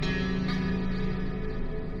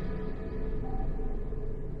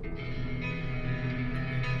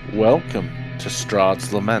Welcome to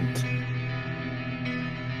Strahd's Lament.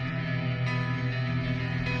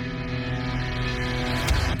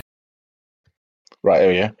 Right, there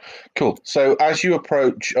we go. Cool. So as you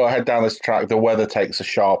approach or head down this track, the weather takes a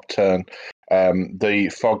sharp turn.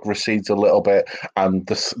 The fog recedes a little bit, and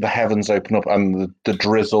the heavens open up, and the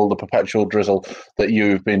drizzle, the perpetual drizzle that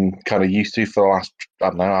you've been kind of used to for the last, I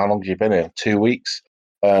don't know, how long have you been here? 2 weeks,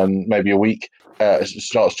 maybe a week,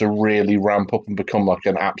 starts to really ramp up and become like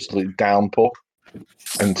an absolute downpour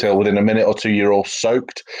until within a minute or two you're all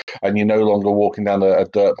soaked and you're no longer walking down a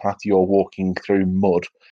dirt path, you're walking through mud.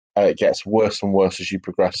 It gets worse and worse as you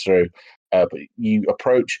progress through. But you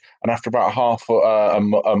approach, and after about half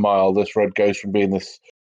a mile, this road goes from being this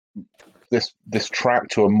track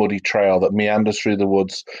to a muddy trail that meanders through the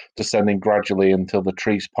woods, descending gradually until the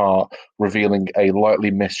trees part, revealing a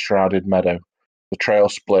lightly mist-shrouded meadow. The trail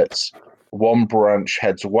splits. One branch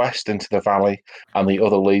heads west into the valley, and the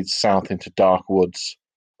other leads south into dark woods.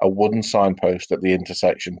 A wooden signpost at the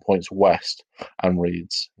intersection points west and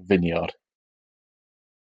reads Vineyard.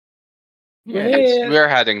 Yeah, We're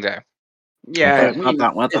heading there. yeah, Not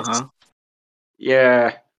that weather, huh?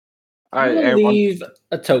 Yeah. I'm I gonna want, leave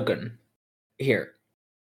a token here.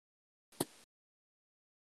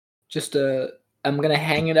 Just I'm gonna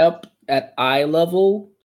hang it up at eye level.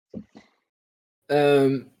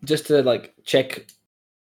 Just to like check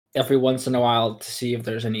every once in a while to see if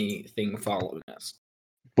there's anything following us.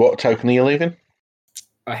 What token are you leaving?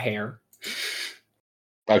 A hair.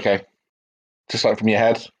 Okay. Just like from your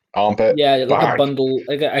head, armpit. Yeah, like back. a bundle.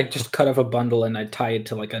 Like I just cut off a bundle and I tie it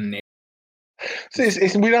to like a nail. So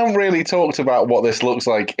we don't really talked about what this looks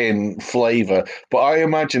like in flavour, but I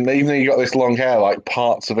imagine that even though you got this long hair, like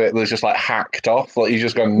parts of it, there's just like hacked off. Like you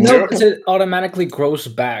just go, No, because it automatically grows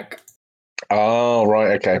back. Oh,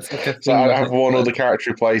 right, okay. That's like a So thing I with have it, one but other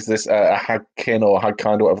character who plays this, a Hagkin or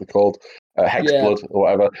Hagkind or whatever they're called, Hexblood or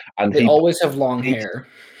whatever, and they always have long he- hair.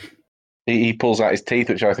 he pulls out his teeth,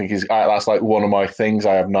 which I think is that's like one of my things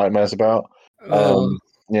I have nightmares about.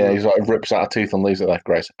 Yeah, he's like rips out a tooth and leaves it there.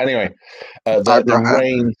 Great. Anyway,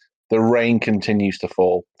 the rain continues to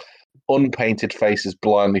fall. Unpainted faces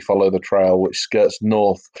blindly follow the trail, which skirts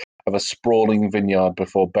north of a sprawling vineyard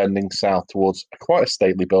before bending south towards quite a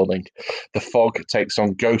stately building. The fog takes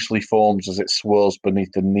on ghostly forms as it swirls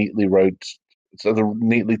beneath the neatly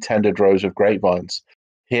tended rows of grapevines.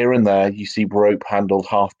 Here and there, you see rope-handled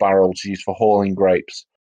half barrels used for hauling grapes.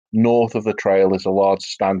 North of the trail is a large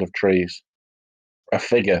stand of trees. A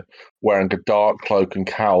figure wearing a dark cloak and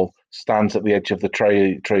cowl stands at the edge of the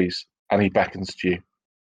trees, and he beckons to you.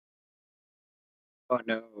 oh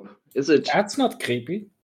no. Is it? That's not creepy.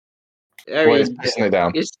 Well, it's pissing it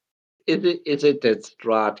down. Is it that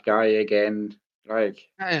Strahd guy again? Like,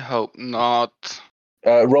 I hope not.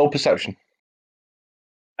 Roll perception.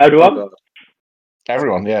 Everyone? oh God.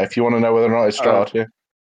 Everyone, yeah. If you want to know whether or not it's Strahd, yeah.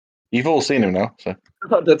 You've all seen him now, so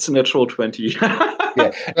Oh, that's a natural 20. yeah.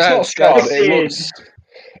 It's not Strahd. It looks.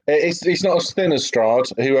 It's not as thin as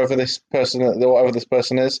Strahd. Whatever this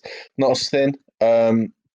person is, not as thin.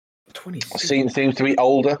 26. Seems to be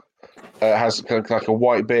older. Has kind of like a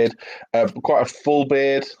white beard, quite a full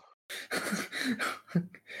beard.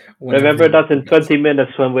 Remember that in 20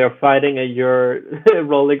 minutes when we are fighting and you're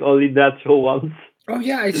rolling only natural ones. Oh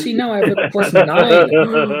yeah, I see now. I have a plus 9.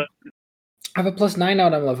 I have a plus 9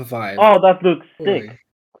 out on level 5. Oh, that looks Holy. sick.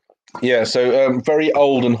 Yeah, so very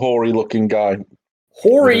old and hoary looking guy.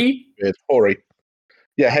 Hoary. Beard. Hoary.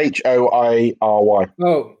 Yeah, Hoiry.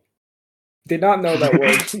 Oh, did not know that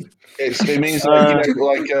word. It means like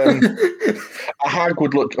a hag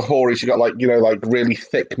would look hoary. She got like really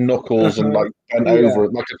thick knuckles and like bent over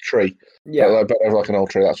like a tree. Yeah, like bent over like an old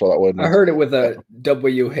tree. That's what that word means. I heard it with a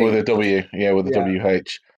WH. With a W, yeah, with a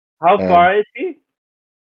WH. How far is he?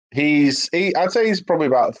 I'd say he's probably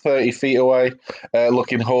about 30 feet away,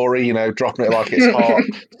 looking hoary, dropping it like it's hot,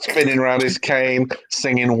 spinning around his cane,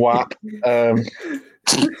 singing WAP.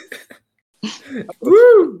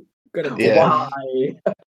 Woo! Gonna Yeah. Why?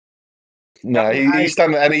 No, he's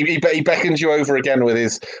standing there and he beckons you over again with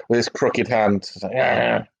his crooked hand. It's like,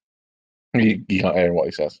 "Ah." You can't hear what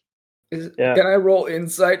he says. Yeah. Can I roll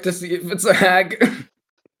insight to see if it's a hag?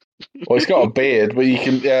 Well, he's got a beard, but you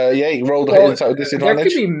can, you roll the insight with There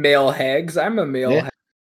disadvantage. could be male hags. I'm a male Yeah. hag.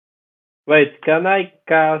 Wait, can I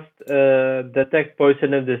cast Detect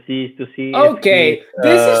Poison and Disease to see Okay, if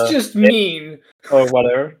this is just mean. or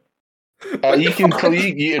whatever? You can,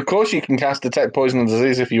 of course, you can cast Detect Poison and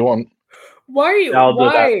Disease if you want. Why? I'll do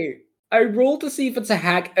that. Why? I rolled to see if it's a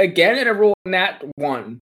hag again, and I rolled nat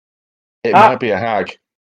 1. It might be a hag.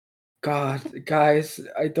 God, guys,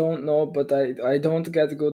 I don't know, but I don't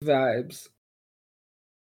get good vibes.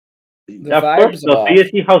 The Of course vibes not. Do you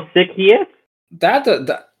see how sick he is?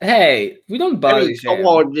 Hey, we don't I body mean, shame. come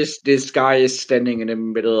on, this guy is standing in the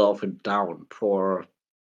middle of a downpour.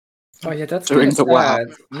 Oh yeah, that's During kind the of wow. sad.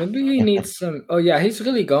 Maybe he needs some. Oh yeah, he's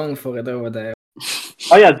really going for it over there.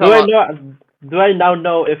 Oh yeah, Come on. do I now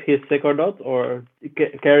know if he's sick or not, or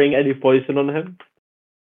carrying any poison on him?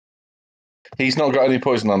 He's not got any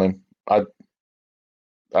poison on him. I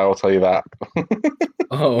will tell you that.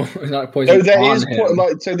 Oh, not poison So there on is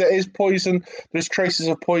him. so there is poison. There's traces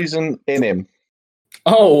of poison in him.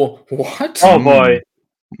 Oh, what? Oh boy.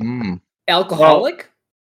 Mm. Alcoholic?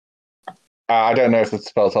 I don't know if the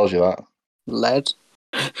spell tells you that. Lead.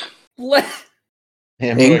 Le-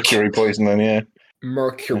 Yeah, Ink. mercury poisoning. Yeah,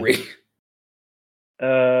 Mercury.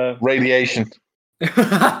 radiation.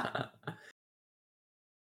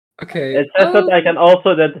 Okay. It says that I can also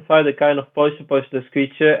identify the kind of poisonous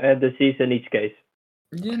creature and disease in each case.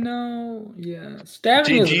 You know, yeah.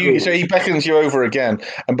 Stabbing is rude. So he beckons you over again,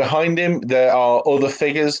 and behind him there are other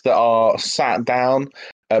figures that are sat down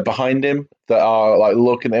behind him that are like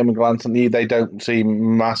looking at him and glancing at you. They don't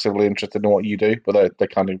seem massively interested in what you do, but they're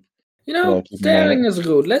kind of You know, keep an eye staring is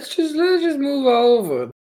rude. Let's just move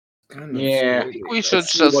over. Kind of Yeah, silly. We should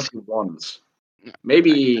Let's see what just. he wants.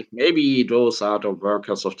 Maybe those are the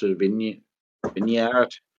workers of the vineyard.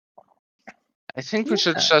 I think we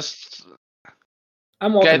should Yeah. just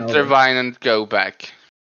I'm walking get the over. wine and go back.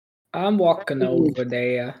 I'm walking over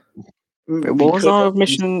there. Wait, what was our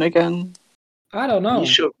mission again? I don't know.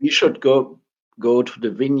 We should go to the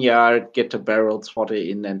vineyard, get the barrels for the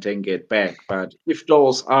inn, and then get back. But if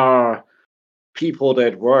those are people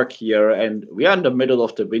that work here, and we are in the middle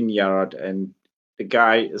of the vineyard, and the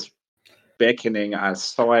guy is beckoning us,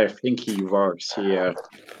 so I think he works here.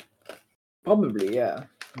 Probably, yeah.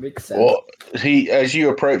 Makes sense. Well, as you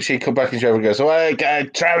approach, he comes back and over and goes, "Oh, hey,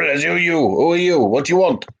 travelers, who are you? What do you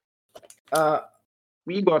want?"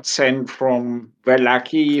 We got sent from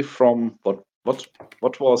Velaki from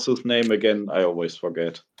what was his name again? I always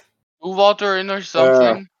forget. Blue water in or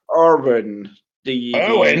something? Orwin.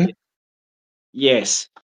 Owen? Yes.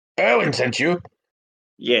 Owen sent you?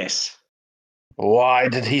 Yes. Why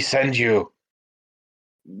did he send you?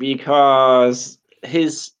 Because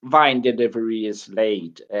his wine delivery is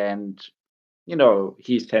late, and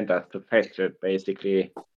he sent us to fetch it,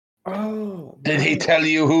 basically. Oh. Did he tell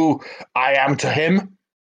you who I am to him?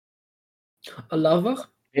 A lover?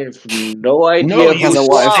 I have no idea. No, you has a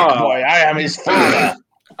wife. sick boy. I am his father.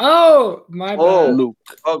 Oh, my bad. Luke.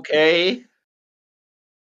 Okay.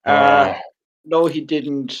 No, he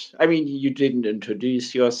didn't. I mean, you didn't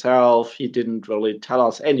introduce yourself. He didn't really tell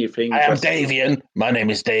us anything. I am Davian. My name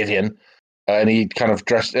is Davian. And he kind of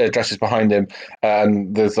dresses behind him,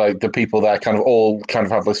 and there's like the people there kind of all kind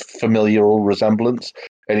of have this familial resemblance.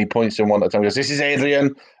 And he points to one at a time and goes, "This is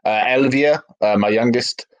Adrian, Elvia, my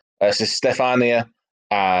youngest. This is Stefania,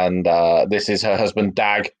 and this is her husband,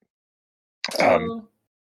 Dag.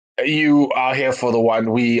 You are here for the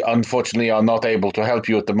wine. We unfortunately are not able to help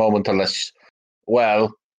you at the moment unless,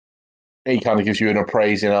 well," he kind of gives you an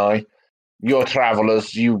appraising eye. "You're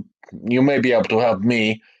travelers. You may be able to help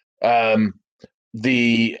me.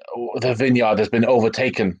 The vineyard has been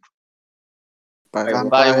overtaken. By By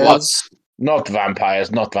vampires. what? Not vampires.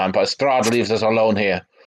 Strahd leaves us alone here.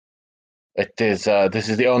 It is. This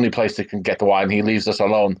is the only place that can get the wine. He leaves us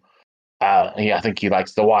alone. I think he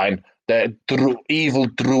likes the wine. The evil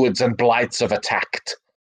druids and blights have attacked,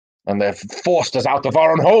 and they've forced us out of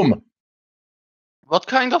our own home. What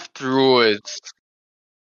kind of druids?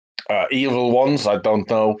 Evil ones, I don't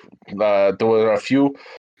know. There were a few.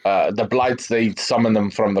 The blights, they summon them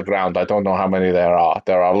from the ground. I don't know how many there are.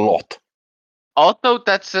 There are a lot. Also,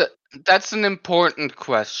 that's an important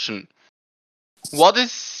question. What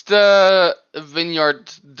is the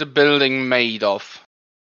vineyard, the building made of?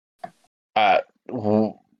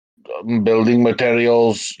 Building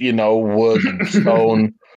materials, wood,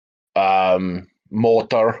 stone,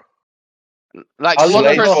 mortar. Like How long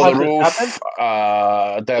what, Slate ago for has the this roof.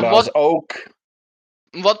 happened? There is oak.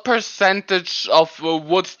 what percentage of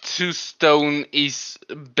wood to stone is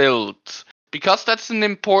built? Because that's an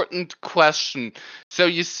important question. So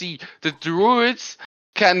you see, the druids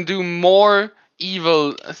can do more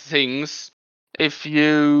evil things if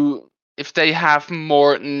they have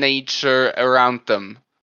more nature around them.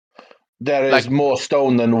 There is more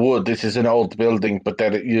stone than wood. This is an old building, but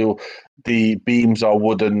the beams are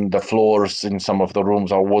wooden. The floors in some of the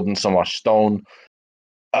rooms are wooden. Some are stone.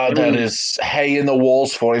 There is hay in the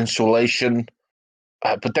walls for insulation.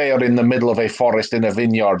 But they are in the middle of a forest in a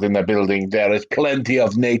vineyard in a building. There is plenty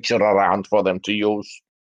of nature around for them to use.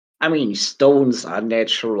 I mean, stones are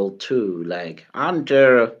natural too. Like, aren't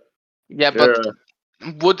there Yeah, Sure.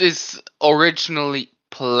 but wood is originally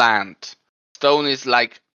plant. Stone is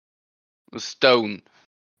like stone.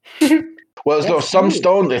 Well, so That's some true.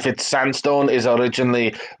 stone, if it's sandstone, is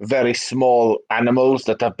originally very small animals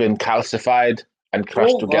that have been calcified and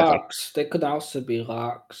crushed Or together. rocks. They could also be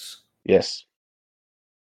rocks. Yes.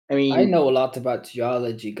 I mean, I know a lot about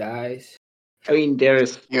geology, guys.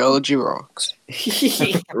 there's Geology rocks.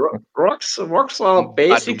 rocks. Rocks are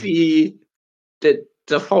basically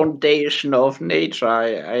the foundation of nature.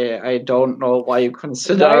 I don't know why you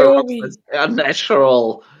consider Why are rocks we- as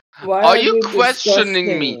unnatural. Why Are you we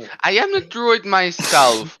questioning me? discussing- I am a druid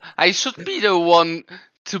myself. I should be the one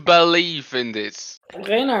to believe in this.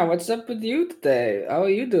 Reina, what's up with you today? How are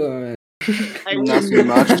you doing? I Nothing mean,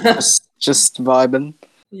 much. Just vibing.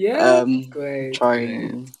 Yeah, great.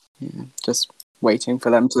 Trying. Yeah, just waiting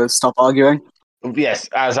for them to stop arguing. Yes,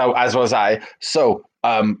 as was I. So,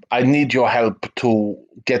 I need your help to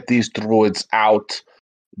get these druids out.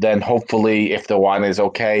 Then, hopefully, if the wine is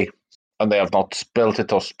okay and they have not spilt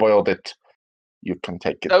it or spoiled it, you can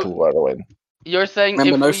take it So- to Erwin. You're saying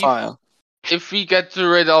Remember, no fire. if we get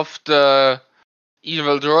rid of the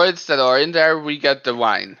evil droids that are in there, we get the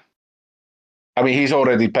wine. I mean, he's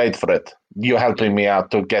already paid for it. You're helping me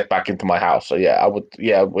out to get back into my house. So yeah, I would.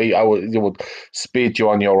 Yeah, you would speed you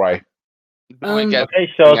on your way. Do we get Okay,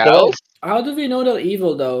 anything Shoto. else? How do we know they're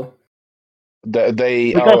evil, though? They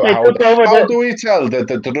Because they how, took over how the. do we tell that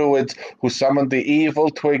the druids who summoned the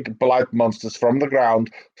evil twig blight monsters from the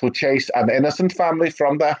ground to chase an innocent family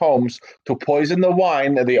from their homes to poison the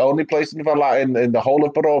wine, the only place in the whole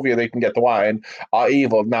of Barovia they can get the wine, are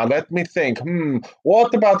evil? Now let me think.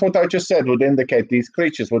 What about what I just said would indicate these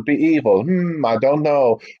creatures would be evil? I don't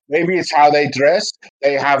know. Maybe it's how they dress.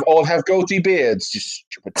 They all have goatee beards. You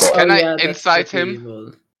stupid boy. Can I that's incite pretty him?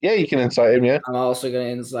 evil. Yeah, you can incite him. Yeah. I'm also gonna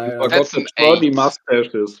inside. I forgot That's the an twirly 8.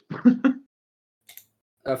 mustaches.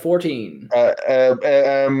 14.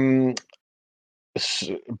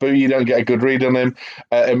 Boo, you don't get a good read on him.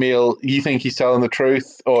 Emil, you think he's telling the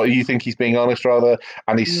truth, or you think he's being honest, rather,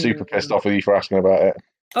 and he's super pissed off with you for asking about it.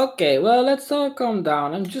 Okay, well, let's all calm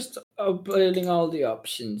down. I'm just uploading all the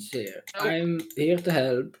options here. Oh. I'm here to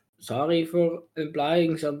help. Sorry for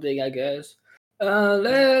implying something, I guess.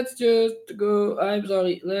 Let's just go. I'm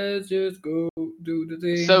sorry. Let's just go do the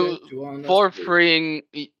thing So, that you want for us to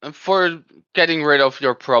do. for getting rid of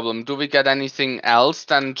your problem, do we get anything else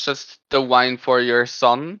than just the wine for your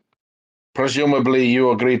son? Presumably, you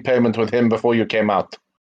agreed payment with him before you came out.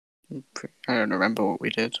 I don't remember what we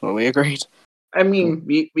did. What we agreed. I mean,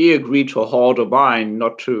 we agreed to hold the wine,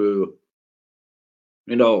 not to,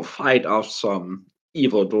 fight off some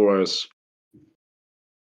evil doers.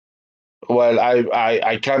 Well,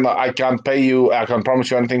 I can't pay you. I can't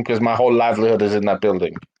promise you anything because my whole livelihood is in that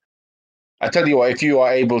building. I tell you what, if you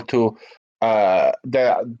are able to,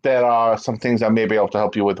 there are some things I may be able to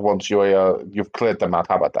help you with once you've cleared them out.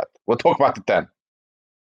 How about that? We'll talk about it then.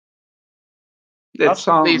 That At least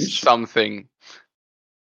sounds something.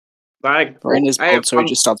 like Rain is I have bored, so he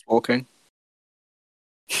just starts walking.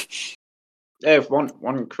 I have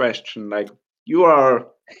one question. Like, you are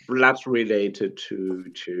blood related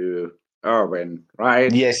to Erwin,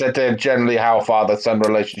 right? Yes, that's generally how a father-son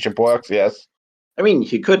relationship works. Yes. I mean,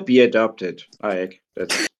 he could be adopted. Like,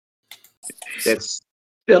 that's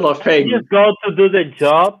still a thing. Just go to do the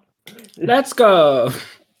job. Let's go.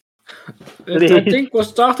 I Please. think we're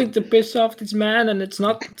starting to piss off this man, and it's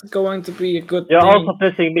not going to be a good You're thing. also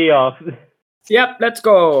pissing me off. Yep, let's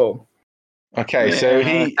go. Okay, so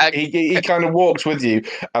he kind of walks with you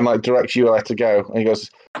and like directs you where to go. And he goes,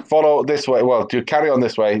 "Follow this way. Well, to carry on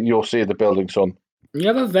this way, you'll see the building, son. You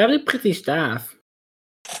have a very pretty staff.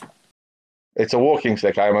 It's a walking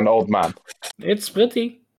stick. I am an old man." It's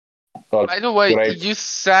pretty. Well, By the way, great. you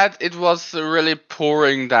said it was really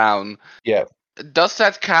pouring down. Yeah. Does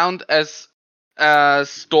that count as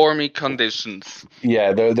stormy conditions?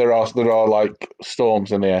 Yeah, there are like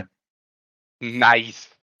storms in the air. Nice.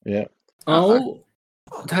 Yeah. Oh,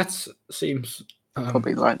 that seems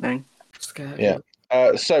Probably lightning. scary. Yeah.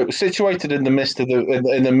 So situated in the midst of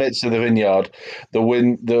the vineyard, the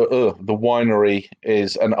winery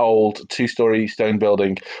is an old 2-story stone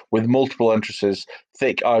building with multiple entrances,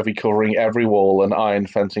 thick ivy covering every wall, and iron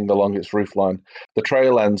fencing along its roofline. The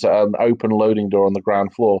trail ends at an open loading door on the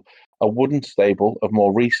ground floor. A wooden stable of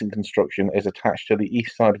more recent construction is attached to the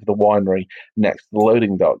east side of the winery, next to the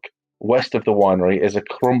loading dock. West of the winery is a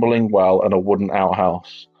crumbling well and a wooden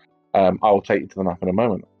outhouse. I'll take you to the map in a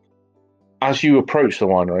moment. As you approach the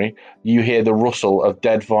winery, you hear the rustle of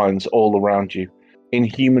dead vines all around you.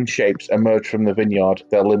 Inhuman shapes emerge from the vineyard,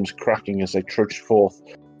 their limbs cracking as they trudge forth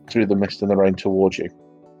through the mist and the rain towards you.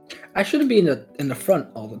 I shouldn't be in the front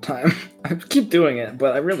all the time. I keep doing it,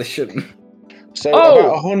 but I really shouldn't. So Oh!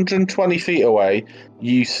 about 120 feet away,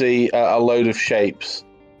 you see a load of shapes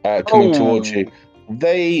coming towards you.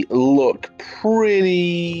 They look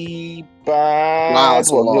pretty bad. Wow, that's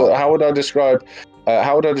a lot. How would I describe?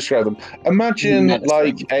 How would I describe them? Imagine Menacing.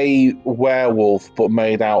 like a werewolf, but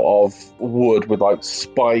made out of wood with like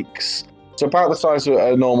spikes. So about the size of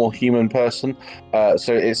a normal human person.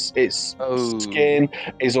 So its skin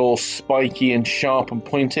is all spiky and sharp and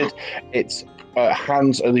pointed. Its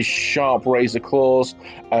hands are these sharp razor claws,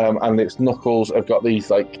 and its knuckles have got these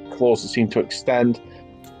like claws that seem to extend.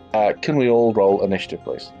 Can we all roll initiative,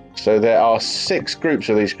 please? So there are 6 groups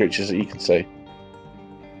of these creatures that you can see.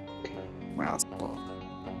 Wow, that's a lot.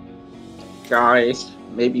 Guys,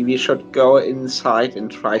 maybe we should go inside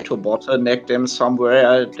and try to bottleneck them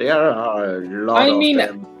somewhere. There are a lot of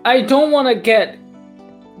them. I don't want to get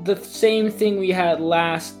the same thing we had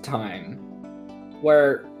last time,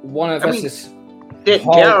 where one of us is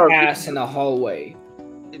hauled ass in a hallway.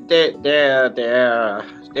 There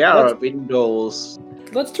are windows.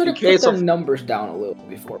 Let's try to put the numbers down a little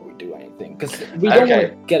before we do anything, because we don't want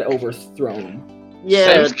to get overthrown.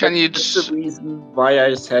 Yeah, Sims, can you that's just... the reason why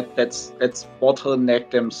I said let's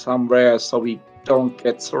bottleneck them somewhere so we don't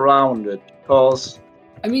get surrounded. Because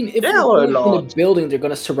I mean, if there we're are a in lot. the building, they're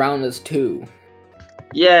gonna surround us too.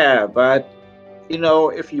 Yeah, but you know,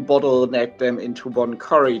 if you bottleneck them into one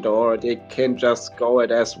corridor, they can just go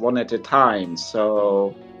at us one at a time.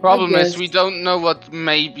 So Problem I is, guess- we don't know what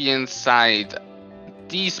may be inside.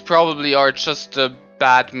 These probably are just the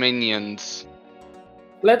bad minions.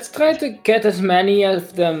 Let's try to get as many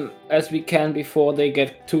of them as we can before they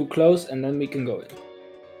get too close, and then we can go in.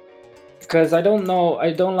 Because I don't know,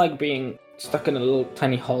 I don't like being stuck in a little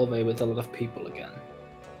tiny hallway with a lot of people again.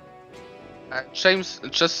 James,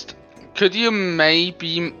 just could you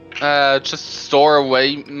maybe just store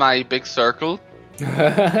away my big circle,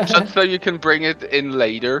 just so you can bring it in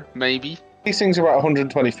later, maybe? These things are about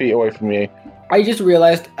 120 feet away from you. I just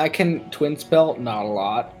realized I can twin spell, not a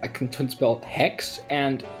lot. I can twin spell Hex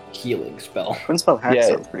and Healing Spell. Twin spell Hex Yeah.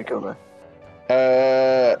 sounds pretty cool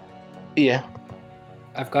though. Yeah.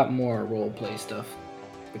 I've got more roleplay stuff,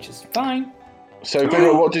 which is fine. So,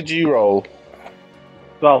 Brennan, what did you roll?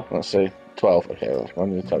 12. Let's see. 12. Okay, that's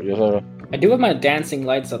one of the top. Yours over. I do have my dancing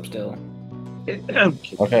lights up still.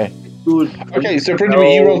 Okay. Good. Okay, so Brendan,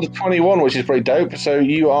 you rolled a 21, which is pretty dope. So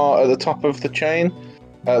you are at the top of the chain.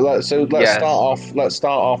 Let's Yes. start off. Let's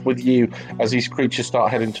start off with you as these creatures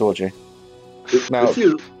start heading towards you. Now If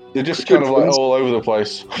you- they're just if you kind of like twins- all over the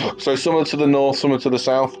place. So some are to the north, some are to the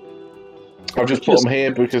south. I've just put them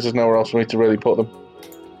here because there's nowhere else for me to really put them.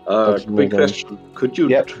 Let's quick move on. question: could you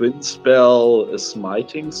Yep. twin spell a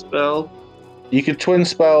smiting spell? You could twin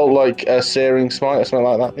spell like a searing smite or something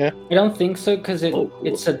like that. Yeah. I don't think so, because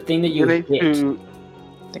it's a thing that you hit. I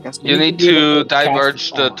think that's You need be able to to cast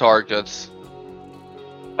diverge it the on. targets.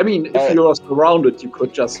 I mean, if you're surrounded, you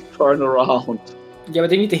could just turn around. Yeah, but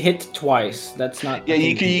they need to hit twice. That's not. Yeah,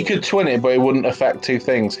 you could twin it, but it wouldn't affect two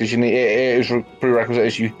things because you need it is prerequisite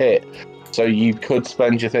as you hit. So you could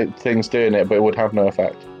spend your things doing it, but it would have no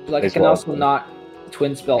effect. Like, I as can well. also not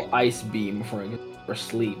twin spell Ice Beam for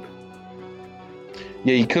sleep.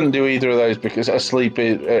 Yeah, you couldn't do either of those because asleep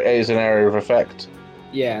is an area of effect.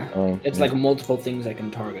 Yeah, it's yeah. like multiple things I can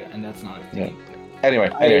target, and that's not a thing. Anyway.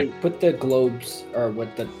 I put the globes, or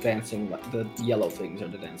what the yellow things are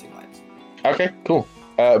the dancing lights. Okay, cool.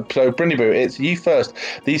 So, Brindy Boo, it's you first.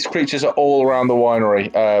 These creatures are all around the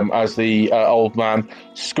winery as the old man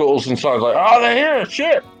scuttles inside, like, oh, they're here,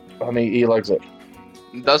 shit! And he legs it.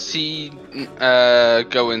 Does he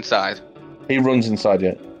go inside? He runs inside,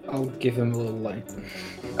 yeah. I'll give him a little light.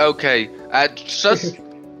 Okay, just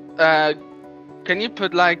can you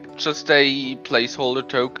put like just a placeholder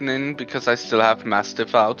token in because I still have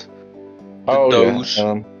Mastiff out? Doge.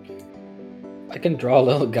 Yeah. I can draw a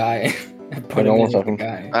little guy and put Hang on him one in with the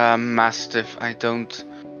second. guy. Mastiff. I don't.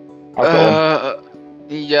 I've got one.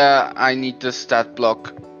 Yeah, I need the stat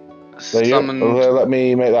block. There you Summon go. Let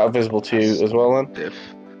me make that visible to you as well, then. Mastiff.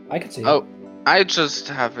 I can see. Oh, I just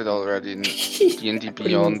have it already in D&D Putting the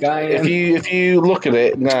Beyond. guy in. If you look at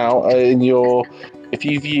it now if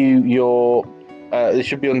you view your it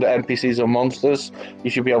should be under NPCs or monsters. You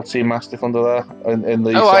should be able to see Mastiff under there in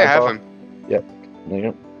the. Oh, I sidebar. have him. Yep. There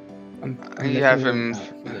you go. I'm I making have him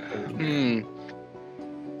him.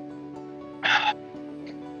 out.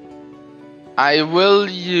 I will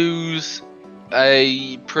use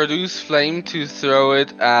a produce flame to throw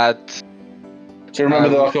it at. So remember,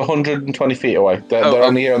 they're like 120 feet away. They're Oh,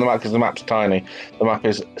 only here on the map because the map's tiny. The map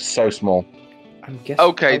is so small. I'm guessing.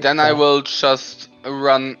 Okay, then I will just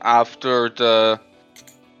run after the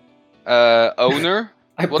owner.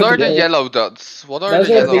 What are the yellow dots? What are Those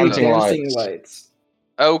the are the yellow dancing dots? dancing lights.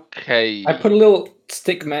 Okay. I put a little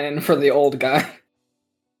stick man in for the old guy.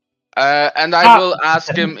 And I will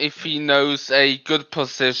ask him if he knows a good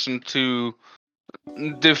position to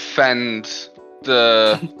defend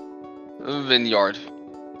the vineyard.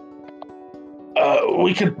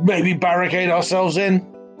 We could maybe barricade ourselves in.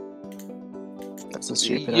 That's a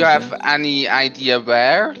stupid You idea. have any idea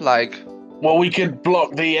where? Like, Well, we could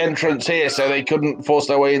block the entrance here so they couldn't force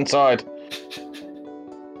their way inside.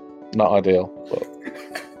 Not ideal, but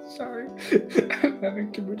Sorry. I'm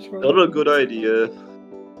having too much fun. Not a good idea.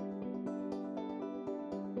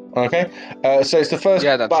 okay. So it's the first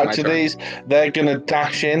Yeah, that's my batch of turn. these. They're gonna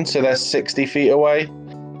dash in, so they're 60 feet away.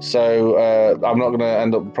 So I'm not gonna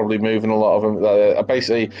end up probably moving a lot of them.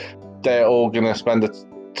 Basically, they're all gonna spend a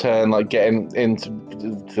turn like getting into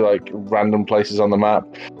like random places on the map.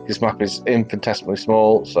 This map is infinitesimally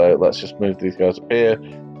small, so let's just move these guys up here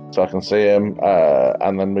so I can see them,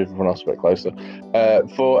 and then move everyone else a bit closer.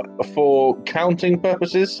 For counting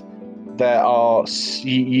purposes, there are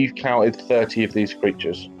you've counted 30 of these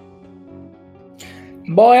creatures.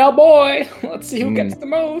 Boy, oh boy! Let's see who gets the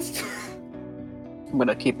most. I'm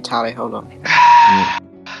gonna keep a tally. Hold on.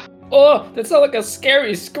 Oh, that sounded like a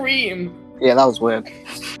scary scream. Yeah, that was weird.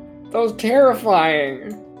 That was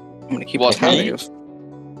terrifying. I'm gonna keep Was a tally me? of.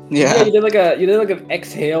 Yeah, Yeah. you did like an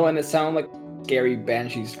exhale, and it sounded like a scary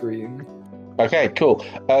banshee scream. Okay, cool.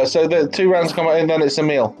 So the 2 rounds come out, and then it's a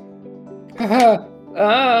meal.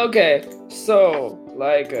 Okay. So,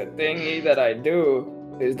 like a thingy that I do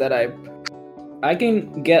is that I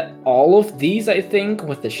can get all of these, I think,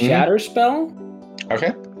 with the shatter spell, Okay.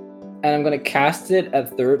 and I'm gonna cast it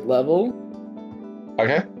at 3rd level.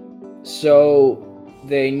 Okay. So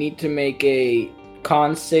they need to make a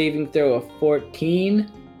con saving throw of 14,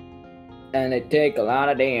 and they take a lot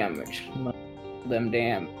of damage. Them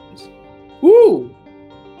damage. Woo!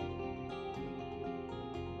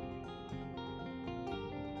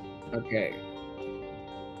 Okay.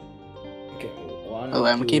 Okay. One, Oh,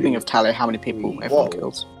 I'm two, keeping a tally how many people Whoa. everyone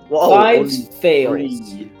kills. Whoa, 5 only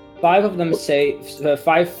fails. 3. 5 of them save.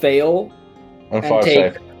 5 fail And and 5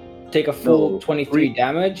 take save. take a full No, 23 3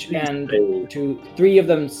 damage, and fail. 3 of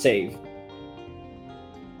them save.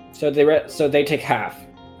 So they take half.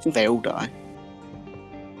 I think they all die.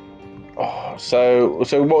 Oh, so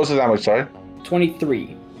what was the damage? Sorry.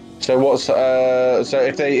 23. So what's so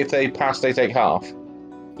if they pass, they take half.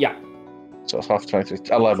 Yeah. So it's half 23,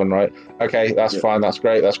 11, right? Okay, that's Yeah. fine. That's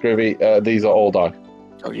great. That's groovy. These are all die.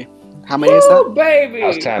 Told you. How many is Woo, that? baby!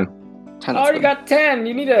 That's 10. 10 I of already them. got 10.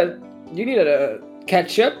 You need to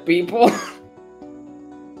catch up, people.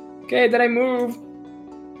 Okay, then I move.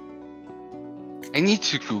 I need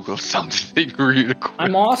to Google something really quick.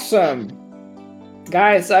 I'm awesome.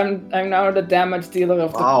 Guys, I'm now the damage dealer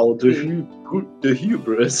of the Wow, the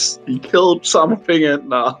hubris. He killed something and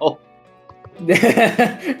now.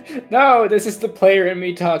 No, this is the player in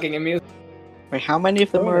me talking and me. Wait, how many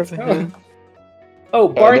of them are over here? Oh,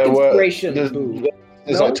 Bardic there were- Inspiration. There's, Boo.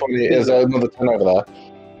 there's No? like 20. There's another 10 over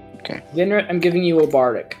there. Vinrat, I'm giving you a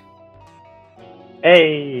Bardic.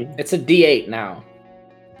 Hey, It's a D8 now.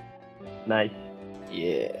 nice.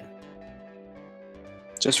 Yeah.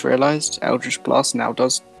 Just realised Eldritch Blast now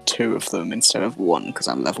does 2 of them instead of 1 because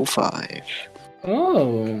I'm level 5.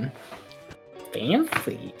 Oh.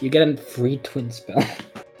 Fancy. You get a free twin spell.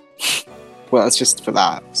 Well, it's just for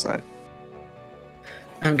that, so.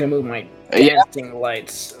 I'm gonna move my Yeah. dancing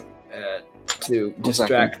lights to One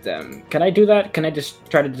distract them. Can I do that? Can I just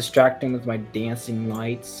try to distract them with my dancing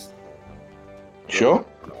lights? Sure.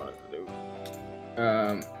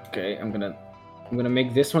 Okay, I'm gonna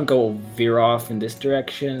make this one go veer off in this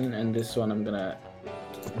direction, and this one I'm gonna.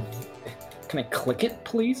 Can I click it,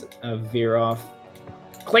 please? Veer off.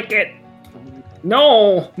 Click it.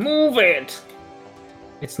 No, move it.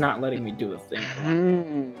 It's not letting me do a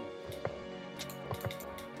thing.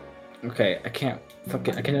 Okay, I can't. Fuck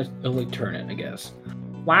it. I can just only turn it, I guess.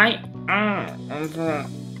 Why?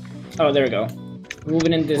 Oh, there we go.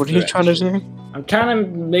 Moving in this. What are you trying to do? I'm trying to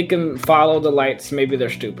make them follow the lights. Maybe they're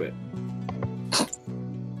stupid.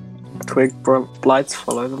 Lights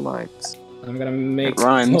follow the lights. I'm gonna make. It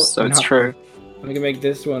rhymes, so it's no. true. I'm gonna make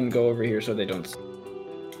this one go over here so they don't.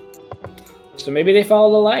 So maybe they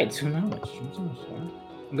follow the lights. Who knows?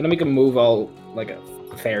 I'm gonna make them move all like a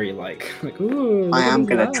fairy-like. Like, ooh. look I at am these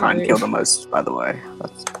gonna try and kill lights. the most, by the way.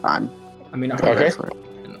 That's fine. I mean, Okay. Go for it.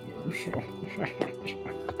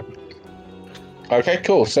 Okay,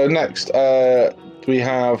 cool. So next, we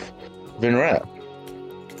have Vinret.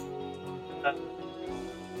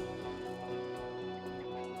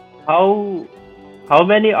 How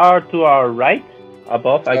many are to our right?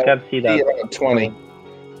 Above? I can't see that. Yeah, 20.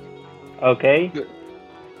 Okay.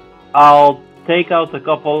 I'll take out a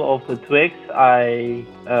couple of the twigs I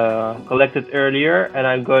collected earlier, and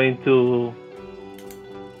I'm going to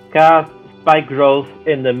cast Spike Growth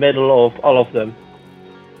in the middle of all of them.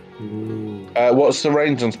 What's the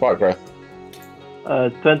range on Spike Growth?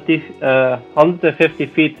 150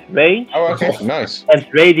 feet range, Oh, okay, nice. and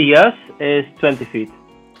radius is 20 feet.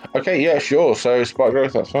 Okay, yeah, sure. So Spike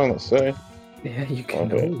Growth, that's fine. Let's see. Yeah, you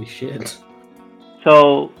can. Okay. Holy shit.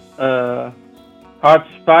 So, hard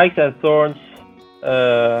spikes and thorns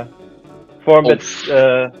form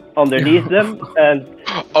underneath them, and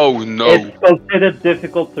Oh no! it's considered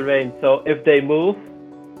difficult terrain. So if they move,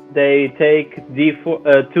 they take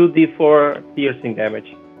 2d4 piercing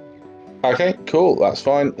damage. Okay, cool. That's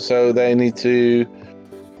fine. So they need to.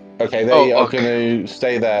 Okay, they are going to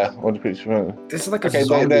stay there. This is like a Okay,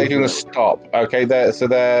 zombie. they're going to stop. Okay, they're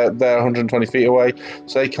 120 feet away,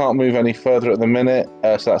 so they can't move any further at the minute.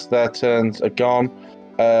 So that's their turns are gone,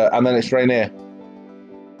 and then it's Rainier.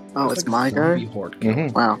 Oh, it's my go?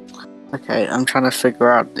 Mm-hmm. Wow. Okay, I'm trying to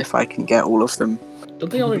figure out if I can get all of them.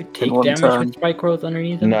 Don't they already take one damage turn. with spike growth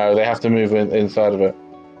underneath them? No, they have to move inside of it.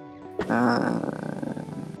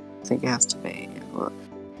 I think it has to be.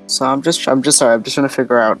 So I'm just sorry. I'm just trying to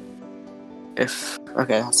figure out if it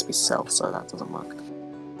has to be self, so that doesn't work.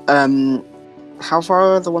 How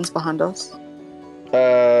far are the ones behind us?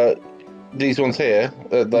 These ones here,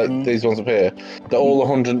 these ones up here, they're all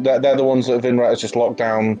 100. They're the ones that Vinrat has just locked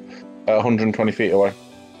down 120 feet away.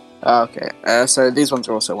 Okay. So these ones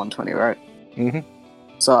are also 120, right? Mhm.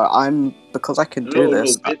 So because I can do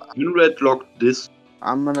this. Winred locked this.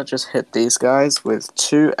 I'm gonna just hit these guys with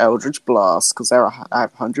 2 Eldritch Blasts because I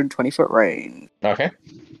have 120 foot range. Okay.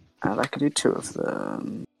 And I can do 2 of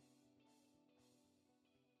them.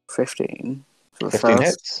 15 for the 15 first.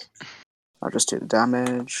 hits. I'll just do the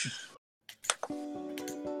damage.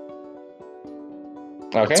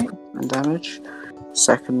 Okay. And damage.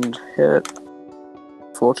 Second hit.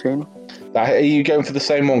 14. Are you going for the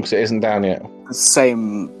same one because it isn't down yet?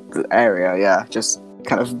 Same area, yeah. Just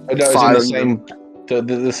kind of No, it's in firing the same.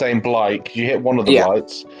 The same blight. 'Cause you hit one of the Yeah.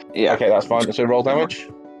 blights. Yeah. Okay, that's fine. So roll damage.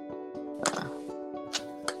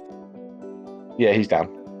 Yeah, he's down.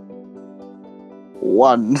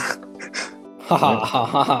 1. Ha ha ha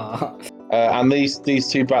ha. And these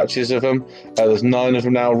 2 batches of them, there's 9 of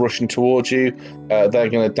them now rushing towards you. They're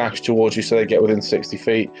going to dash towards you so they get within 60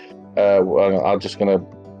 feet. I'm just going to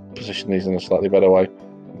position these in a slightly better way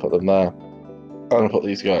and put them there. I'm going to put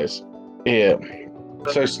these guys here.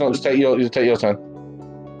 So it's not just take your turn.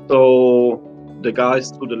 So the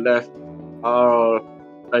guys to the left are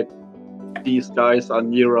like these guys are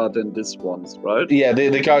nearer than these ones, right? Yeah,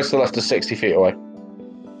 the guys to the left are 60 feet away.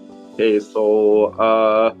 Okay, so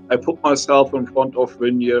I put myself in front of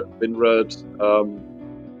Winred,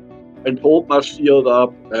 and hold my shield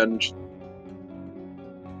up and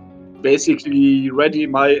basically ready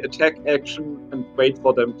my attack action and wait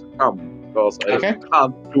for them to come because I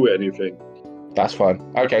can't do anything. That's fine.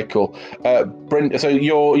 Okay, cool. So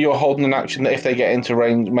you're holding an action that if they get into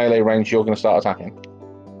melee range, you're going to start attacking.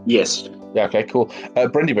 Yes. Yeah. Okay. Cool.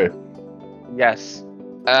 Brindy Boo. Yes.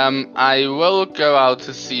 I will go out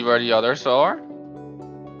to see where the others are.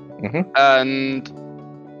 Mhm. And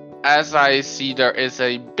as I see there is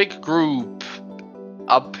a big group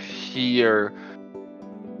up here,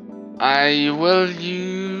 I will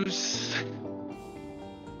use...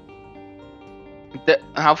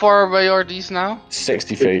 How far away are these now?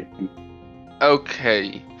 60 feet.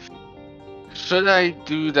 Okay. Should I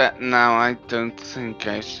do that now? I don't think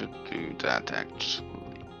I should do that actually.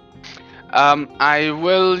 I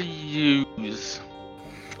will use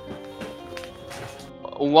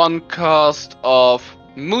 1 cast of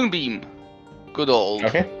Moonbeam. Good old.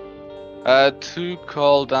 Okay. To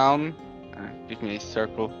call down. Give me a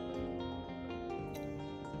circle.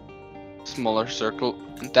 Smaller circle.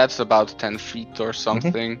 That's about 10 feet or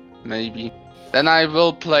something, maybe. Then I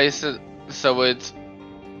will place it so it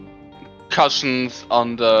cushions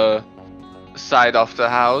on the side of the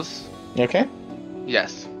house. Okay.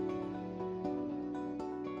 Yes.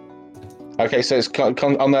 Okay, so it's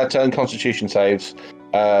on their turn Constitution saves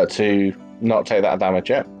to not take that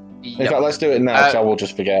damage, yeah? In fact, let's do it now because I will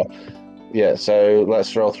just forget. Yeah, so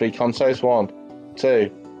let's roll 3 con saves. 1,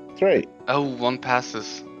 2, 3. Oh, 1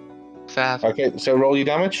 passes. Sad. Okay, so roll your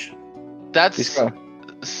damage. That's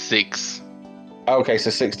 6. Okay, so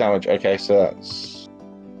 6 damage. Okay, so that's...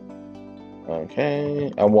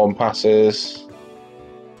 Okay, and 1 passes.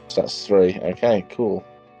 So that's 3. Okay, cool.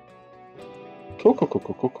 Cool.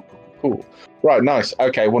 Cool. Right, nice.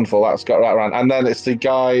 Okay, wonderful. That's got that around. And then it's the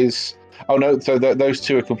guys. Oh no, so those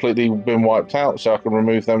two are completely been wiped out, so I can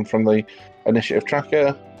remove them from the initiative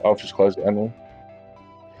tracker. I'll just close it anyway.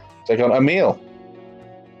 Take on Emil.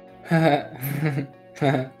 I'm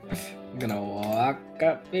gonna walk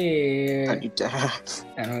up here. Don't you dare.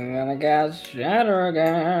 And I'm gonna cast Shatter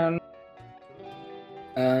again.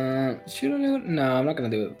 Should I do it? No, I'm not gonna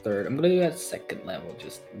do it third. I'm gonna do it at second level,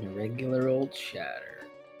 just regular old Shatter.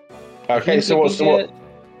 Okay, so what's the what?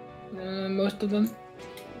 Most of them.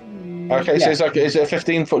 Okay, so it's like, is it a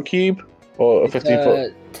 15-foot cube or a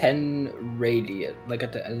 15-foot? 10 radius, like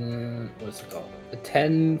what's it called? A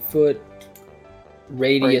 10-foot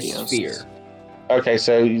radius sphere. Okay,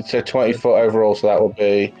 so 20-foot overall, so that would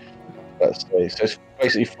be, let's see, so it's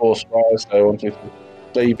basically 4 squares, so 1, 2, 3.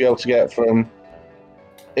 So you'd be able to get from,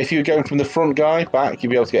 if you're going from the front guy back, you'd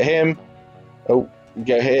be able to get him,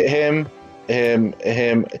 get him, and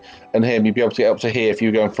him. You'd be able to get up to here if you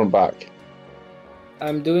were going front back.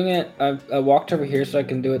 I'm doing it, I walked over here so I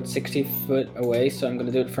can do it 60 foot away, so I'm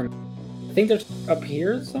gonna do it from, I think there's up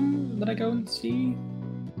here some that I go and see.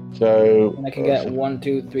 So and I can get 1,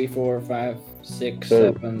 2, 3, 4, 5, 6,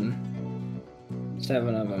 7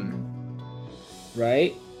 of them,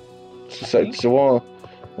 right? So one,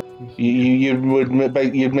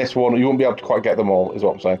 you'd miss one. You wouldn't be able to quite get them all, is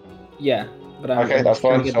what I'm saying. Yeah, but okay, that's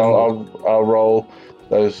fine. So I'll roll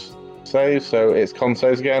those saves. So it's con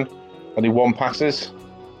saves again. Only 1 passes.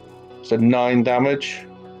 So 9 damage.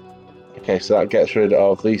 Okay, so that gets rid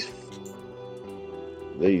of these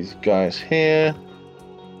guys here.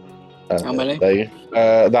 How many?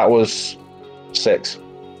 That was 6.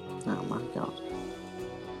 Oh my god.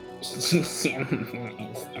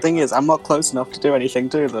 Thing is, I'm not close enough to do anything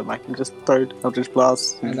to them. I can just I'll just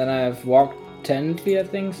blast. And then I've walked 10 feet, I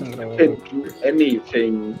think. So I'm gonna can't do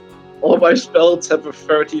anything. All my spells have a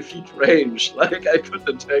 30 feet range. Like, I could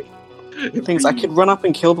attack. The thing is, I could run up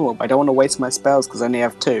and kill them all, but I don't want to waste my spells because I only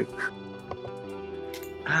have 2.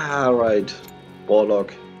 Ah, right.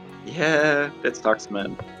 Warlock. Yeah, that sucks,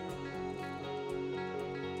 man.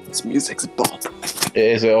 This music's bop. It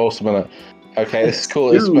is awesome, isn't it? Okay, this is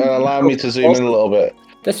cool. It's allowing me to zoom in a little bit.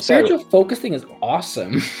 The spiritual focus thing is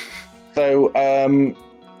awesome. So,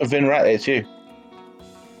 Vinrat, it's you.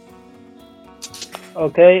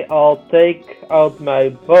 Okay, I'll take out my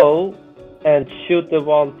bow and shoot the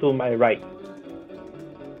one to my right.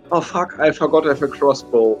 Oh fuck, I forgot I have a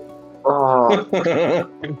crossbow. Oh.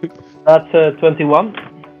 That's 21.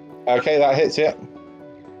 Okay, that hits it.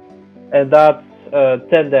 And that's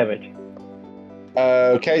 10 damage.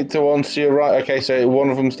 Okay, the one to your right. Okay, so one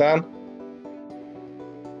of them's down.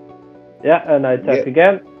 Yeah, and I attack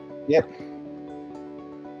again. Yep.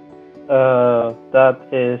 That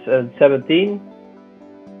is 17.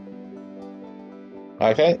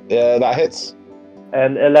 Okay, that hits.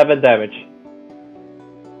 And 11 damage.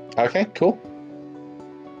 Okay, cool.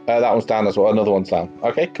 That one's down as well. Another one's down.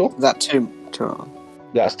 Okay, cool. Is that 2?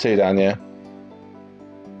 That's 2 down, yeah.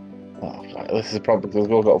 Oh, this is a problem because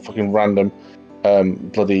we've all got fucking random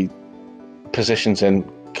bloody positions in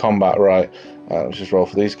combat, right? Let's just roll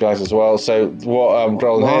for these guys as well. So what I'm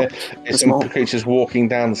rolling here is some creatures walking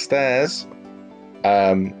down the stairs.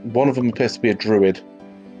 One of them appears to be a druid.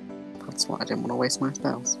 That's why I didn't want to waste my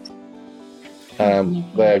spells.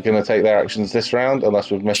 They're going to take their actions this round, unless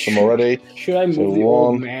we've missed them already. Should I move the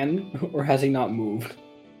old man, or has he not moved?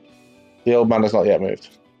 The old man has not yet moved.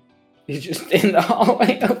 He's just in the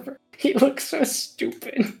hallway over. He looks so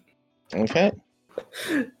stupid. Okay.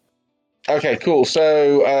 Okay, cool.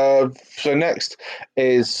 So next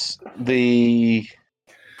is the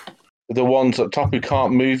ones at top who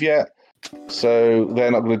can't move yet. So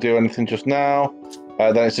they're not going to do anything just now.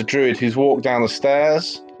 Then it's a druid who's walked down the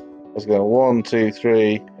stairs. He's going 1, 2,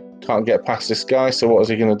 3. Can't get past this guy. So what is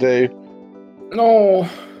he going to do? No,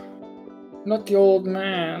 not the old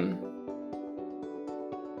man.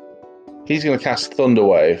 He's going to cast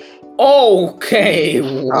Thunderwave. Okay.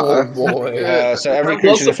 Oh boy. So every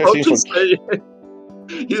creature in a 15-foot.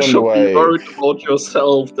 You should be worried about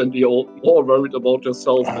yourself than the old. More worried about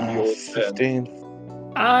yourself than the old 15. Man.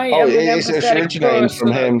 It's originating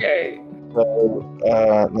from him. Okay.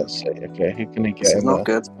 So let's see. Okay, who can he get in not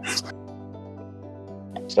there? Good.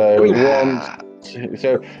 So 1, 2.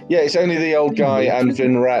 So yeah, it's only the old guy and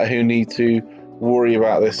Vinrat who need to worry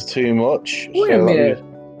about this too much. Wait a minute.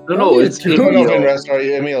 No, it's Vinrat.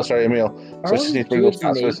 Sorry, Emil. So I just need to bring up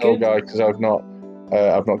stats for this old guy because I've not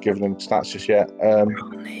given him stats just yet.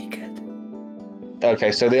 Naked.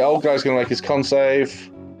 Okay, so the old guy's going to make his con save.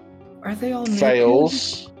 Are they all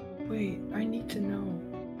fails. Naked? Wait, I need to know.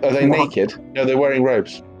 Are they naked? No, they're wearing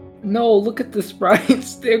robes. No, look at the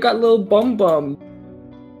sprites. They've got little bum.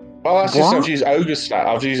 Oh, that's just What? I've used ogre stat.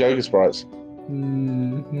 I've used ogre sprites.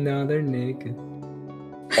 No, they're naked.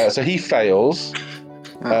 So he fails.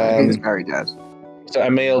 He's very dead. So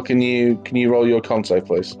Emil, can you roll your con save,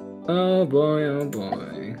 please? Oh boy.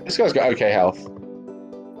 This guy's got okay health.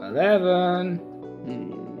 11.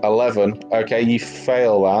 11. Okay, you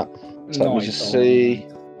fail that. So let me just see.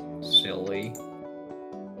 Silly.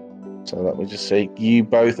 So let me just see. You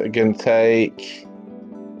both are going to take.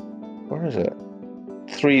 Where is it?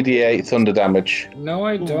 3d8 thunder damage. No,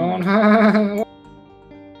 I don't.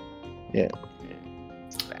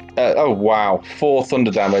 Oh wow, 4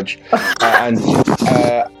 thunder damage, and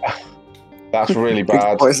that's really bad.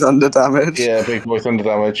 Big boys under damage. Yeah, big boy thunder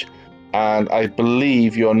damage, and I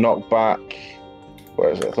believe you're knocked back. Where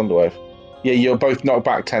is it? Thunderwave. Yeah, you're both knocked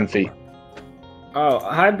back 10 feet. Oh,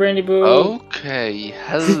 hi, Brandy Boo. Okay,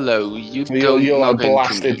 hello. You So don't you're like knock into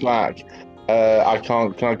blasted me. back. I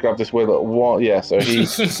can't. Can I grab this wheel? What? Yeah. So he.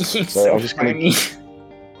 So I'm just gonna. funny.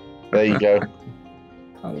 There you go.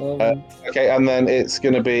 I love him. Okay, and then it's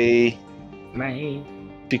gonna be. Mate.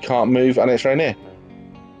 You can't move, and it's right here.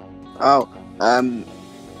 Oh, I'm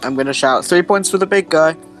gonna shout 3 points for the big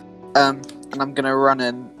guy. And I'm gonna run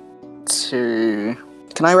in to.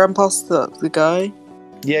 Can I run past the guy?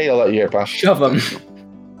 Yeah, you'll let you go past. Shove him.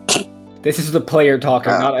 This is the player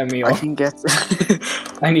talking, not Emil. I can get.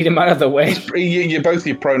 I need him out of the way. You're both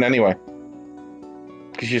prone anyway,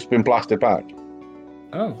 because you've just been blasted back.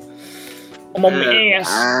 Oh. Oh my ass.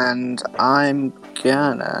 And I'm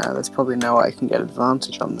gonna. There's probably no way I can get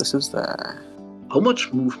advantage on this, is there? How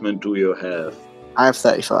much movement do you have? I have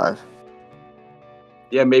 35.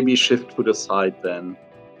 Yeah, maybe shift to the side then.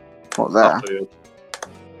 What there? After you.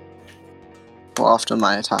 Well, after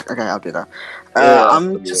my attack. Okay, I'll do that. Yeah,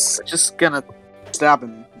 I'm after just gonna stab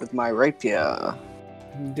him with my rapier.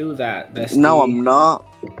 Do that, bestie. No, I'm not.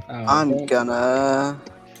 Oh, I'm don't- gonna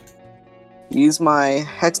use my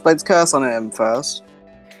Hexblade's Curse on him first.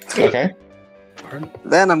 Okay.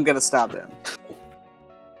 Then I'm gonna stab him.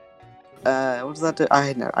 What does that do?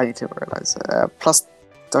 I need to realize. Plus,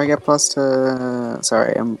 do I get plus to?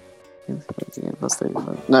 Sorry, I'm plus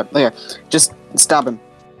 35. No, okay. Just stab him.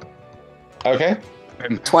 Okay.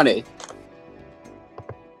 20.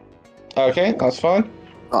 Okay, that's fine.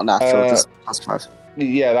 Not natural, Uh, just plus 5.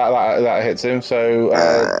 Yeah, that hits him. So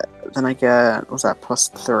Then I get, what's that, plus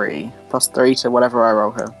 3. Plus 3 to whatever I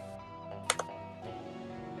roll here.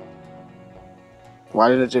 Why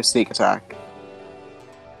did I do sneak attack?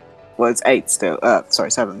 Well, it's 8 still. Sorry,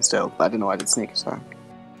 7 still. But I didn't know I did sneak attack.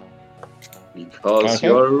 Because Okay.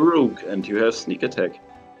 you're a rogue and you have sneak attack.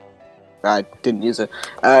 I didn't use it.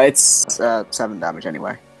 It's 7 damage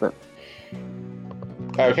anyway. But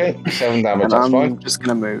okay, 7 damage. and That's I'm fine. just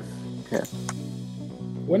gonna move.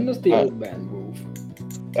 When does the old man move?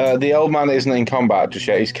 The old man isn't in combat just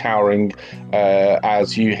yet. He's cowering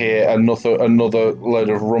as you hear another load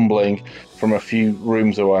of rumbling from a few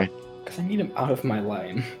rooms away. Because I need him out of my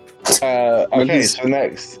line. Okay, so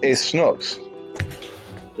next is Snooks.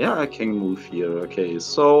 Yeah, I can move here. Okay,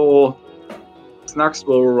 so Snux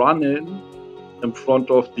will run in front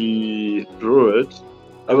of the druid.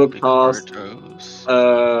 I will cast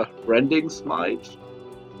Rending Smite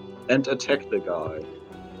and attack the guy.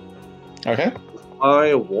 Okay.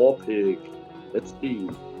 My War Pig. Let's see.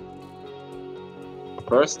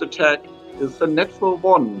 First attack is a natural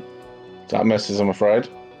 1. That misses, I'm afraid.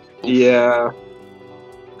 Yeah.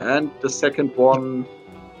 And the second one.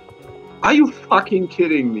 Are you fucking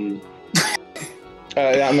kidding me?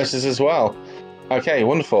 That misses as well. Okay,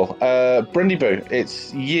 wonderful. Brindy Boo,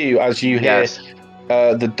 it's you as you hear Yes.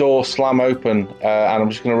 the door slam open, and I'm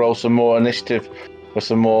just going to roll some more initiative for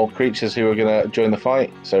some more creatures who are going to join the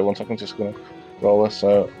fight. So 1 second, just going to roll this.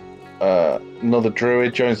 So another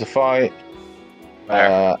druid joins the fight.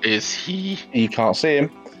 Where is he? You can't see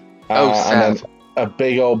him. Oh, and sad. then a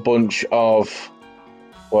big old bunch of.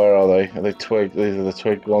 Where are they? Are they twig? These are the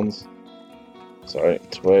twig ones. Sorry,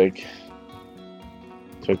 twig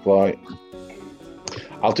light.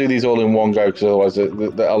 I'll do these all in one go because otherwise a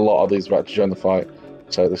lot of these are about to join the fight.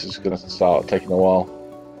 So this is going to start taking a while.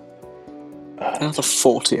 Another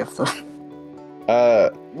 40 of them.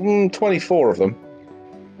 24 of them.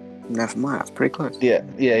 Never mind, that's pretty close.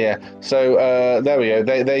 Yeah. So there we go.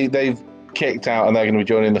 They've kicked out and they're going to be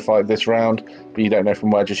joining the fight this round, but you don't know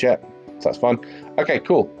from where just yet. So that's fine. Okay,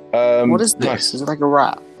 cool. What is this? Nice. Is it like a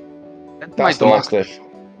rat? My That's the dog. Mastiff.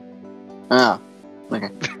 Ah, okay.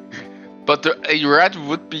 But a rat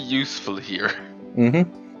would be useful here.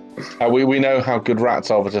 Mm-hmm. We know how good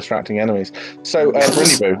rats are for distracting enemies. So,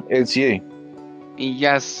 Brindy Boo, it's you.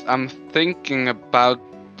 Yes, I'm thinking about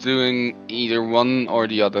doing either one or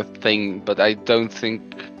the other thing, but I don't think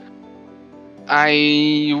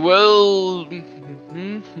I will.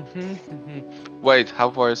 Wait, how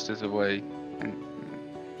far is this away?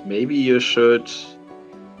 Maybe you should,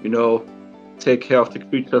 take care of the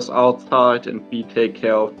creatures outside and we take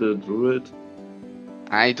care of the druid.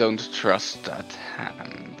 I don't trust that.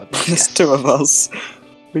 But There's yes. 2 of us.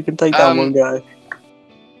 We can take down one guy.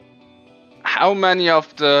 How many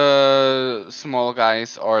of the small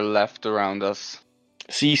guys are left around us?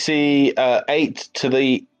 So you see 8 to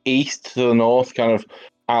the east, to the north, kind of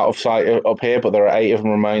out of sight up here, but there are 8 of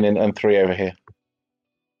them remaining and 3 over here.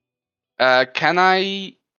 Can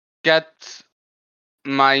I get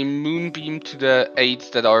my moonbeam to the 8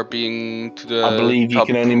 that are being to the I believe you top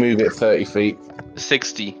can only move it 30 feet.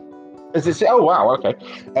 60. Is this? Oh wow, okay.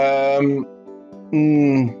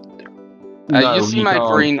 No, you see my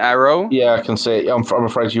can't. green arrow? Yeah, I can see it. I'm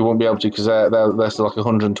afraid you won't be able to because they're still like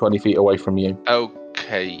 120 feet away from you.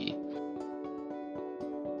 Okay.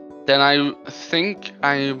 Then I think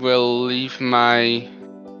I will leave my...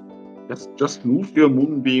 Just move your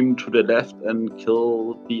moonbeam to the left and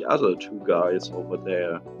kill the other 2 guys over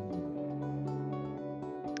there.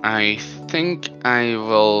 I think I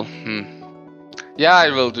will... Yeah, I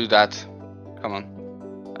will do that. Come on.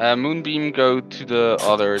 Moonbeam, go to the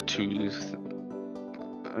other 2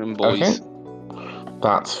 boys. Okay.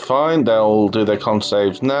 That's fine. They'll do their con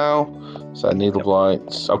saves now. So needle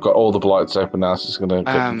blights. I've got all the blights open now, so it's going to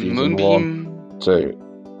get confusing. Moonbeam... 1, 2.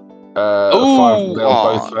 5. They'll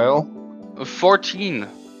both fail. 14.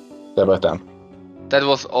 They're both down. That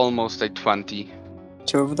was almost a 20.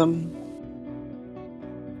 2 of them.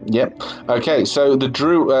 Yep. Okay, so the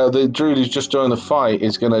druid who's just joined the fight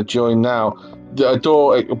is going to join now. A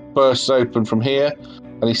door bursts open from here,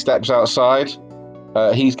 and he steps outside.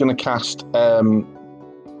 He's going to cast.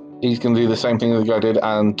 He's going to do the same thing the guy did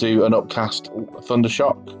and do an upcast thunder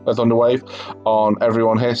wave on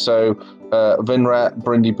everyone here. So Vinret,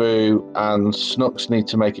 Brindy Boo, and Snooks need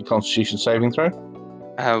to make a Constitution saving throw.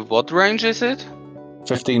 What range is it?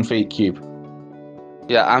 15 feet cube.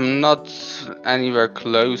 Yeah, I'm not anywhere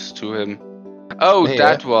close to him. Oh, Here.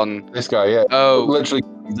 that one. This guy, yeah. Oh, Literally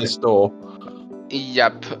this door.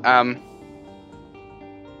 yep.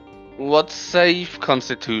 What save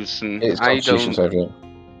Constitution? It's Constitution saving.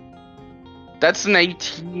 That's an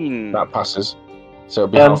 18. That passes. So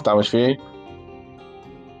it'll be half damage for you.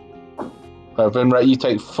 Vinret, you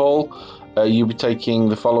take full. You'll be taking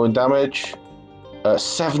the following damage.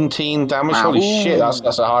 17 damage. Wow. Holy shit,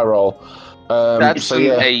 that's a high roll. That's so, an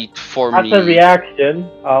yeah. 8 for As me. a reaction,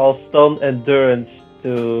 I'll stun endurance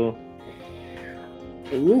to...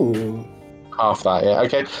 Ooh. Half that, yeah.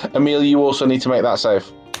 Okay. Emil, you also need to make that save.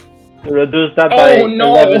 to reduce that by Oh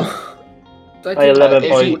no! 11. I By think 11 I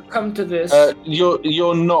points. would come to this.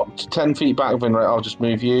 You're not 10 feet back, Vinret. I'll just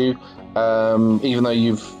move you. Even though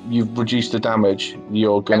you've reduced the damage,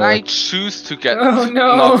 you're Can gonna. I choose to get Oh,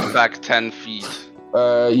 no. knocked back 10 feet?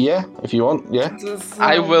 Yeah, if you want, yeah.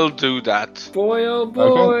 I will do that. Boy, oh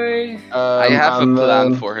boy. I have a and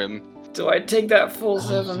plan then, for him. Do I take that full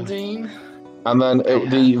 17? And then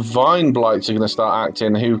the vine blights are going to start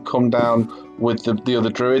acting. Who come down with the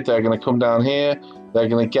other druid? They're going to come down here. They're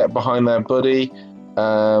going to get behind their buddy.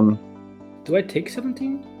 Do I take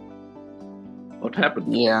 17? What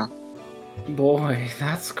happened? Yeah. Boy,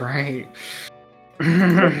 that's great.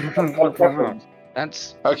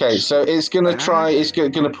 That's Okay, so it's going to try. It's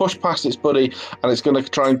going to push past its buddy, and it's going to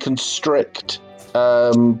try and constrict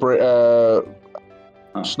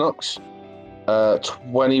Snooks.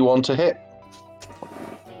 21 to hit.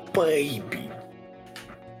 Baby.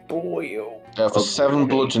 Boy, oh. For 7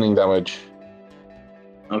 bludgeoning damage.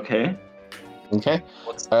 Okay. Okay.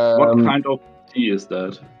 What Um, kind of DC is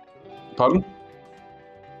that? Pardon?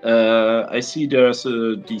 I see there's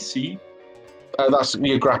a DC. That's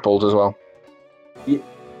you're grappled as well.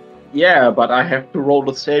 Yeah, but I have to roll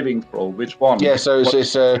a saving throw. Which one? Yeah, so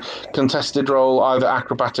it's a contested roll, either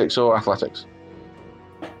acrobatics or athletics.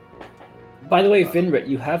 By the way, Vinrit,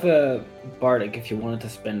 you have a Bardic if you wanted to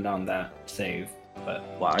spend on that save. But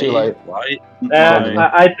Why? Too late. Why?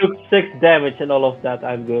 I took 6 damage and all of that.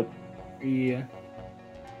 I'm good. yeah.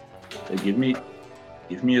 Give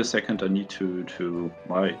me a second. I need to.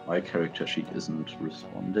 My character sheet isn't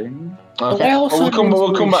responding. Okay. I also We'll come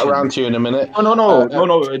back inspiration. around to you in a minute. No.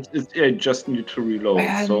 I just need to reload. I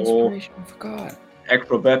had So inspiration, I forgot.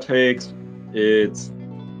 acrobatics. It's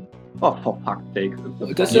for fuck's sake.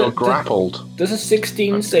 Does You're it- grappled. Does a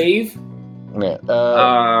 16 Okay. save? Yeah.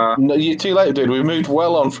 Uh, No, you're too late, dude. We moved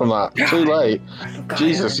well on from that. Too late. I forgot.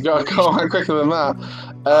 Jesus, you gotta come on quicker than that.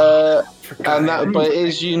 Forgot. And that, but it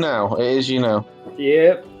is you now. It is you now.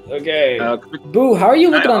 Yep. Okay. quick- Boo, how are you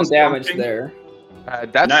Can I looking on ask damage something? there?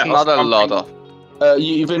 That's No, not a lot something- of.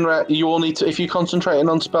 You all need to, if you're concentrating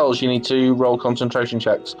on spells, you need to roll concentration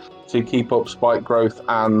checks to keep up spike growth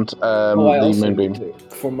and I the also moonbeam. need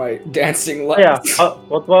to for my dancing Oh, yeah. lights.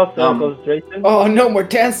 What was the Um, concentration? Oh, no more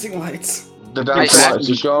dancing lights. The dancing I- lights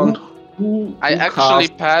is gone. I Who actually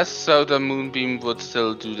cast- passed, so the moonbeam would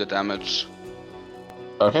still do the damage.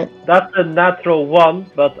 Okay. That's a natural 1,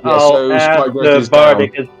 but Yeah, I'll so add spike growth the is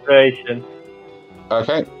bardic inspiration.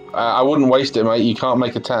 Okay. I wouldn't waste it, mate. You can't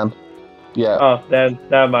make a 10. Yeah. Oh, then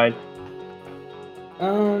never mind.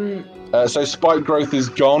 So spike growth is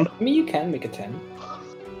gone. I mean, you can make a 10.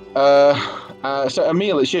 So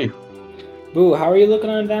Emil, it's you. Boo, how are you looking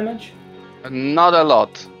on damage? Not a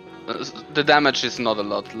lot. The damage is not a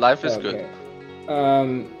lot. Life is good.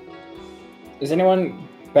 Is anyone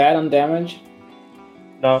bad on damage?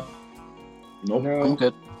 No, Nope. No, I'm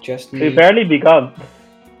good. just we me. barely begun.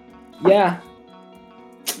 Yeah,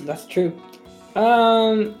 that's true.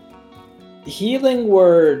 Healing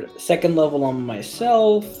word, 2nd level on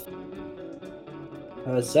myself.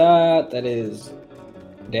 How's that? That is,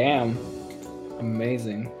 damn,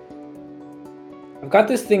 amazing. I've got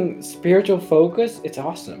this thing, spiritual focus. It's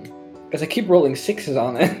awesome because I keep rolling 6s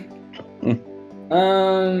on it.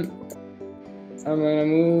 I'm gonna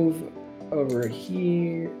move over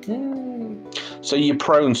here. So you're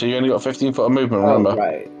prone, so you only got 15 foot of movement, remember? Oh,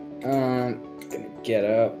 right. Gonna get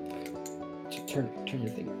up. Turn your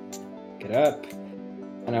thing. Get up.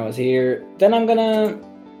 And I was here. Then I'm gonna.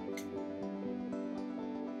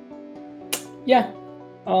 Yeah,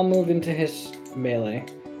 I'll move into his melee,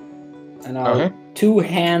 and I'll Okay.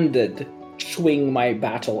 two-handed swing my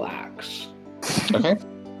battle axe. Okay.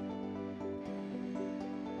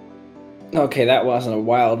 Okay, that wasn't a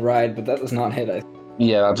wild ride, but that does not hit.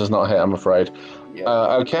 Yeah, that does not hit, I'm afraid. Yeah.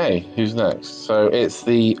 Okay, who's next? So it's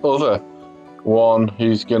the other one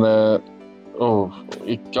who's gonna. Oh,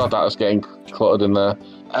 God, that was getting cluttered in there.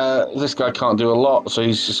 This guy can't do a lot, so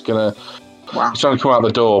he's just gonna. Wow. He's trying to come out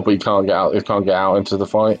the door, but he can't get out. He can't get out into the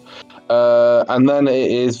fight. And then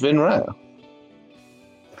it is Vinrare.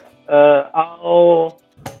 I'll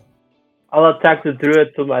attack the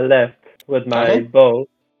druid to my left with my Okay. bow.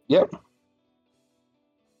 Yep.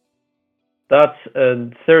 That's a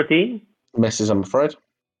 13. Misses, I'm afraid.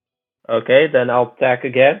 Okay, then I'll attack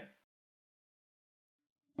again.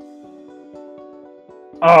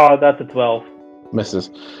 Oh, that's a 12. Misses.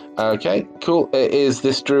 Okay, cool. It is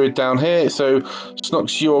this druid down here. So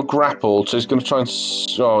Snooks, you're grappled, so he's going to try and.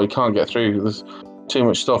 Oh, he can't get through. There's too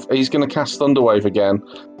much stuff. He's going to cast Thunderwave again.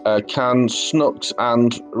 Can Snooks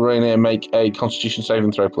and Rainier make a Constitution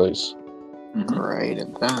saving throw, please? Great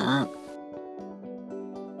at that.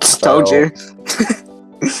 Told you.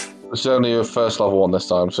 It's only a first level one this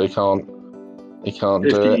time, so he can't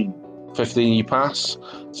do it. 15 you pass,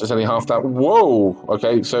 so it's only half that. Whoa!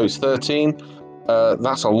 Okay, so it's 13.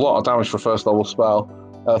 That's a lot of damage for a first level spell.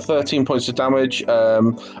 13 points of damage,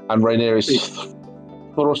 and Rainier is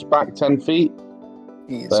thrust back 10 feet.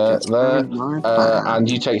 He's There, just there. ruined my plan.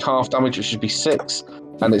 And you take half damage, which should be 6.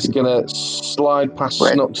 And it's going to slide past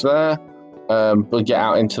Right. Snooks there, but get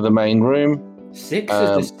out into the main room. 6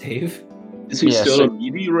 Um, is the save. Is he Yeah, still so- in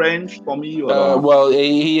melee range for me? Or? Well,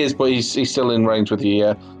 he is, but he's still in range with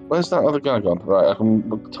you. Where's that other guy gone? Right, I can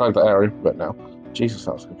tie that area a bit now. Jesus,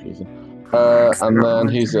 that's confusing. And then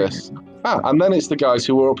who's this? And then it's the guys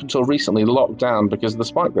who were up until recently locked down because of the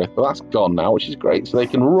spike growth, but that's gone now, which is great. So they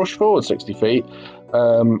can rush forward 60 feet,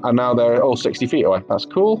 and now they're all 60 feet away. That's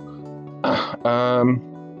cool.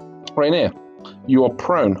 Rainier, you are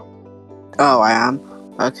prone. Oh, I am?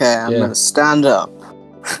 Okay, I'm Yeah. gonna stand up.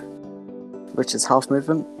 Which is half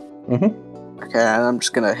movement. Mhm. Okay, and I'm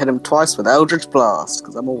just gonna hit him twice with Eldritch Blast,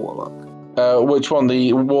 because I'm a warlock. Which one?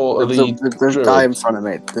 The wall? The The guy in front of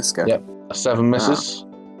me, this guy. Yep. 7 misses.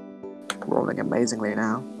 Rolling amazingly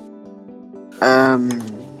now. I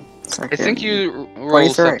think you roll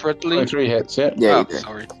 23. separately. 23 hits, yeah. Yeah, Oh, you did.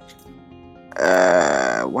 sorry.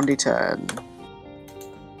 1d10.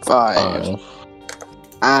 5.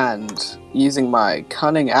 And using my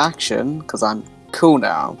cunning action, because I'm cool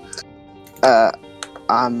now,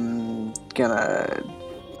 I'm gonna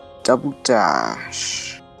double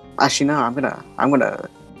dash. Actually, no, I'm gonna.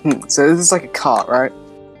 So this is like a cart, right?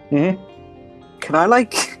 Mhm. Can I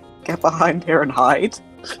like get behind here and hide?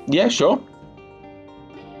 Yeah, sure.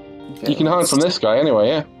 You can hide from this guy anyway,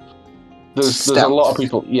 yeah. There's a lot of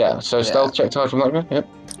people. Yeah, so Yeah. stealth check to hide from that guy. Yep.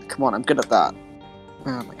 Come on, I'm good at that.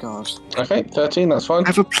 Oh my god. Okay, 13, that's fine. I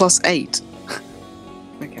have a +8.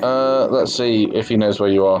 Okay. Let's see if he knows where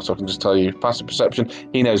you are, so I can just tell you. Passive perception,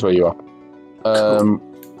 he knows where you are.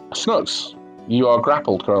 Snooks, You are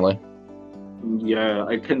grappled currently. Yeah,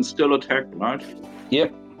 I can still attack, right?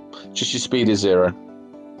 Yep. Just your speed is 0.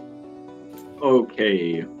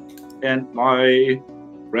 Okay. And my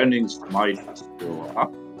branding smite is still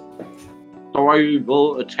up. So I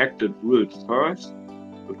will attack the druid first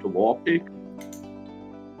with the war pick.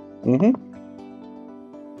 Mm-hmm.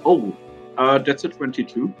 Oh, that's a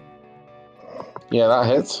 22. Yeah, that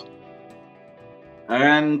hits.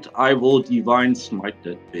 And I will divine smite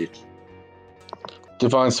that bitch.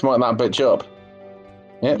 Divine smite that bitch up.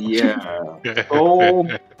 Yep. Yeah. So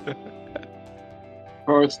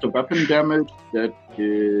first the weapon damage, that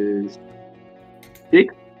is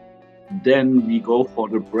 6. Then we go for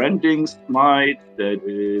the branding smite, that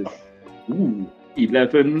is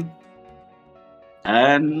 11.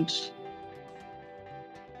 And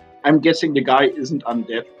I'm guessing the guy isn't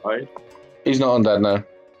undead, right? He's not undead now.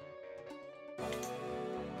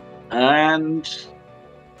 And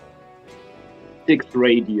 6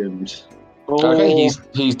 radiant. So Okay,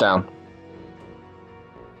 he's down.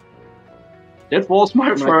 that was my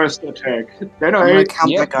I'm gonna- first attack. Then I'm I gonna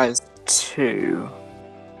count Yep. that guy as 2.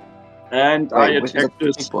 and Wait, I with the attacked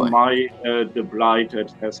big this boy. the blight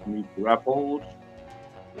that has me grappled.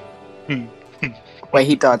 Wait,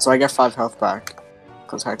 he died, so I get 5 health back.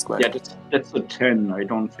 Because I exploded. Yeah, that's a 10. I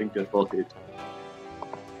don't think that will hit.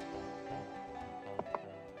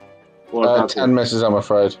 Or does 10 misses, I'm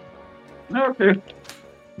afraid. it? Okay.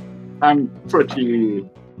 I'm pretty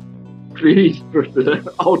pleased with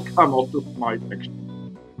the outcome of the smite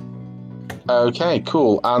action. Okay,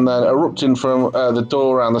 cool. And then erupting from the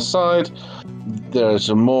door around the side, there are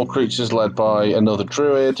some more creatures led by another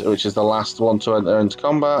druid, which is the last one to enter into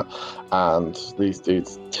combat. And these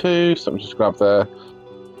dudes too. So let me just grab their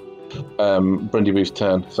Brindyboo's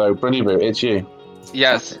turn. So Brindyboo, it's you.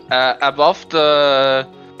 Yes, above the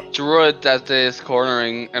druid that is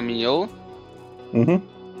cornering Emil,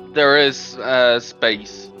 Mm-hmm. there is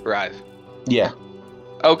space, right? Yeah.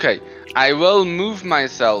 Okay, I will move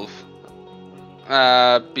myself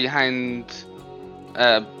behind,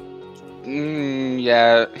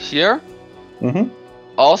 here. Mm-hmm.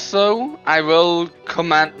 Also, I will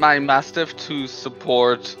command my Mastiff to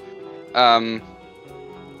support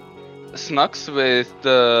Snux with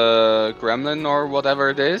the Gremlin or whatever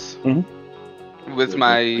it is. With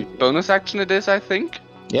my bonus action it is, I think.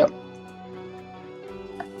 Yep.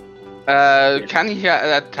 Can he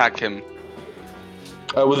attack him?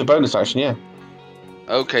 With a bonus action, yeah.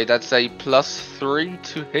 Okay, that's a +3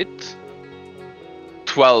 to hit.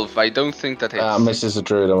 12, I don't think that hits. Misses a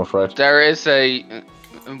druid, I'm afraid. There is a...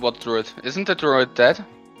 what druid? Isn't the druid dead?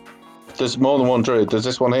 There's more than one druid. There's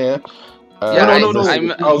this one here. Yeah, no.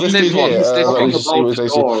 This this dude one, here. this Let one. me just see what his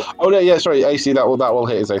AC. Oh no, yeah, sorry, AC. That will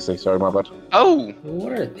hit his AC. Sorry, my bad. Oh,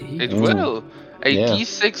 What are these? it will. A Yeah.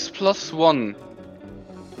 d6 +1.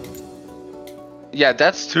 Yeah,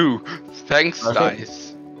 that's 2. Thanks, Okay.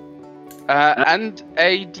 dice. And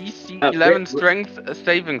a DC 11 strength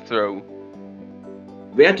saving throw.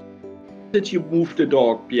 Where did you move the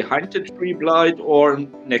dog? Behind the tree blight or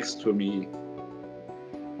next to me?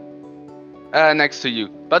 Next to you.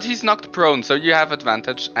 But he's knocked prone, so you have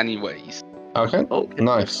advantage anyways. Okay. Okay.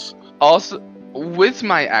 Nice. Also, with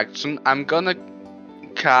my action, I'm gonna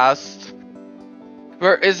cast...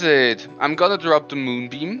 Where is it? I'm gonna drop the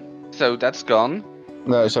Moonbeam, so that's gone.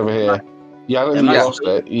 No, it's over here. Yeah, I don't think Am you I lost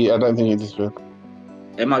still- it. Yeah, I don't think you disappeared.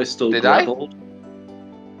 Am I still Did I? grappled?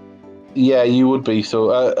 Yeah, you would be.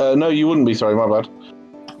 So, no, you wouldn't be. Sorry, my bad.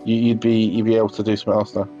 You'd be able to do something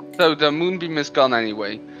else now. So the Moonbeam is gone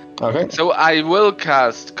anyway. Okay. So I will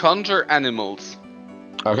cast Conjure Animals.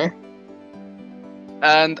 Okay.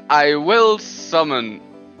 And I will summon...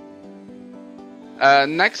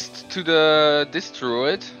 next to this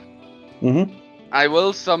druid, Mhm. I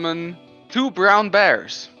will summon 2 brown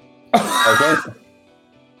bears. Okay.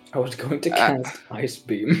 I was going to cast Ice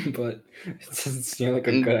Beam, but it doesn't seem like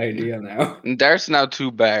a good idea now. And there's now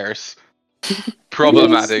 2 bears.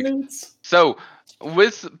 Problematic. So,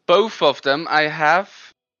 with both of them, I have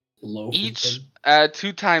Loaf of each them.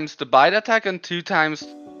 2 times the bite attack and 2 times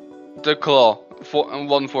the claw.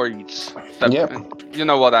 1 for each. Yep. You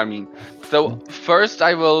know what I mean. So, first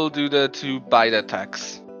I will do the 2 bite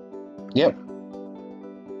attacks. Yep.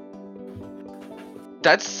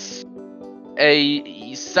 That's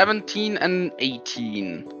a 17 and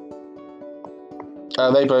 18.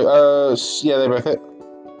 They both. Yeah, they both hit.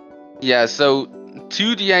 Yeah, so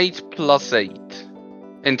 2d8 plus 8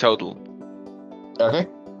 in total. Okay.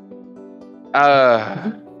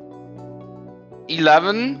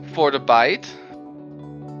 11 for the bite.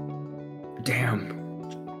 Damn.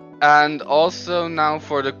 And also now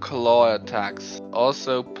for the claw attacks.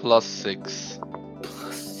 Also +6.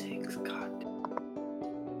 +6, god.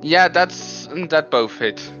 Yeah, that both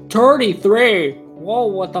hit. 33! Whoa,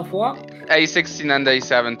 what the fuck? A16 and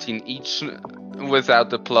A17 each without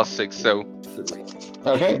the +6, so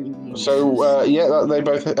Okay, so they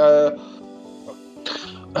both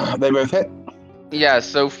hit. yeah,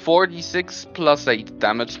 so 46 +8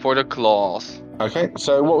 damage for the claws. Okay,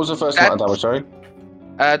 so what was the first amount of damage? Sorry.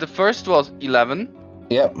 The first was 11.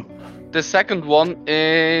 Yep. The second one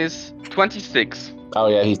is 26. Oh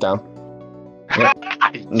yeah, he's down. Yes.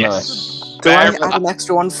 Nice. Do I Bear- add an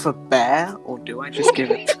extra one for Bear, or do I just give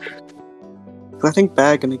it? 'Cause I think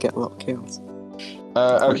Bear gonna get a lot of kills.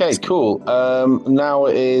 Okay, cool. Now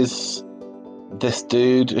it is this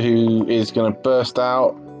dude who is going to burst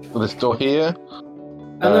out of this door here.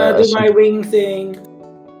 I'm gonna do my wing thing.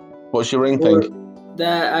 What's your ring Or thing?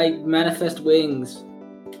 that I manifest wings.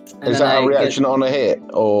 And Is then that a I reaction on a hit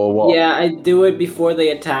or what? Yeah, I do it before they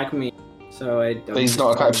attack me. So I don't. He's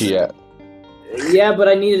not attacked you yet. Yeah, but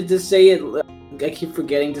I needed to say it. I keep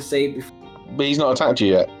forgetting to say it before. But he's not attacked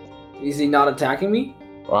you yet. Is he not attacking me?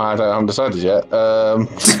 Well, I haven't decided yet.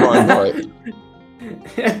 Fine, right.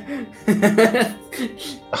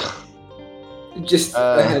 Just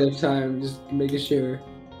ahead of time, just making sure.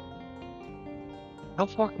 How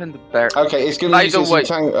far can the bear? Okay, it's going to use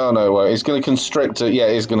its oh no, well, it's going to constrict a, yeah,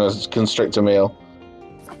 it's going to constrict a meal.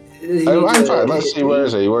 In fact, let's see, where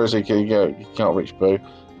is he? Where is he? Can you go? You can't reach Boo.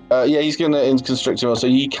 Yeah, he's going to constrict a meal, so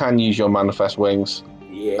you can use your manifest wings.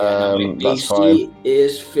 Yeah, that's AC fine.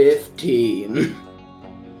 is 15.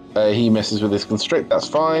 He misses with his constrict, that's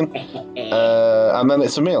fine. And then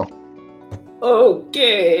it's a meal.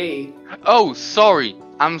 Okay. Oh, sorry.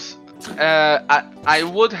 I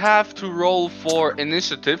would have to roll for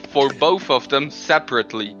initiative for both of them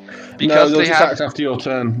separately because they have. act after your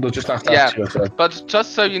turn. They'll just have to Yeah. after your turn. But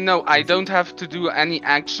just so you know, I don't have to do any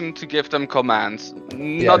action to give them commands. Yeah,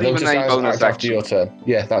 Not they'll even just a bonus act after action. your turn.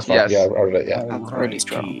 Yeah, that's fine. Yes. Yeah, I read it. Yeah. I'm really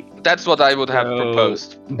strong. That's what I would have So-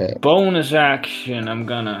 proposed. Bonus action, I'm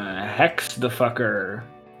gonna hex the fucker.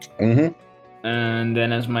 Mhm. And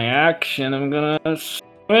then as my action, I'm gonna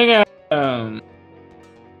swing at him.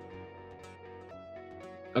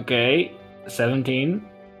 Okay, 17.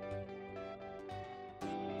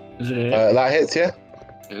 Is it? That hits, yeah.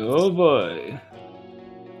 Oh boy.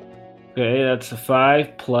 Okay, that's a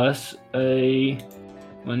 5 plus a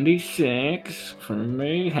 1d6 from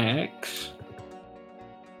a hex.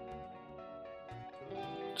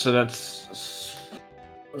 So that's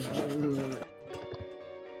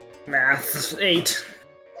math 8.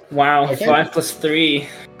 Wow, Okay. 5 plus 3.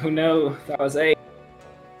 Who knows? That was 8.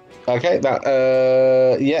 Okay, that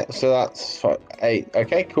yeah. So that's 8.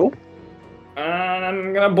 Okay, cool. And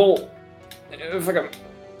I'm gonna bolt. If I can.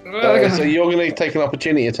 So you're going to take an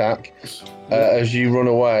opportunity attack as you run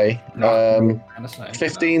away.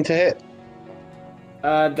 15 to hit.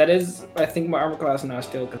 That is, I think my armor class now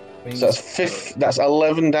still. So that's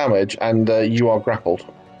 11 damage, and you are grappled.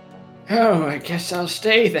 Oh, I guess I'll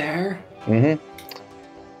stay there. Mm-hmm.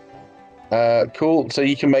 Cool. So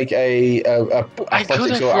you can make a I could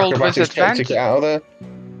athletics have or rolled with acrobatics check to advantage. get out of there.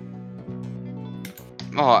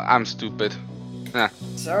 Oh, I'm stupid.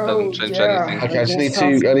 So, Doesn't change yeah, anything. Okay, I just need guess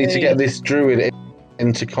I'll to stay. get this druid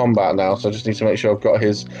into combat now. So I just need to make sure I've got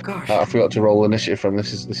his. Gosh. I forgot to roll initiative from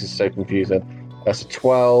this. Is so confusing. That's a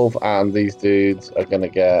 12, and these dudes are gonna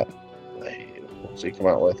get. What's he come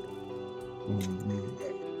out with?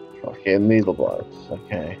 Fucking needle blades.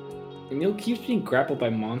 Okay. Emil keeps being grappled by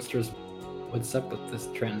monsters. What's up with this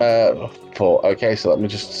trend? 4. Okay, so let me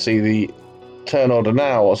just see the turn order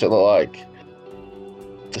now. What's it look like?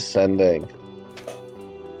 Descending.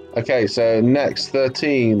 Okay, so next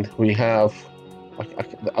 13 we have.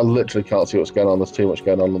 I literally can't see what's going on. There's too much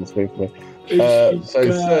going on the screen for me.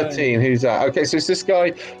 So 13, who's that? Okay, so it's this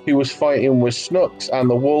guy who was fighting with Snooks and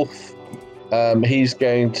the wolf. He's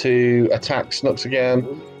going to attack Snooks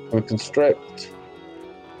again with Constrict.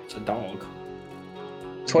 It's a dog.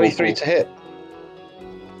 23 to hit.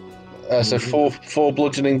 So 4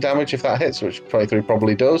 bludgeoning damage if that hits, which 23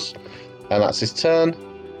 probably does. And that's his turn.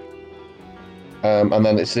 And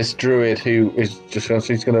then it's this druid who is just going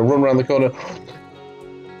to run around the corner.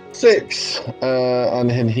 6. And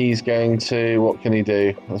then he's going to, what can he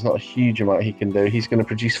do? There's not a huge amount he can do. He's going to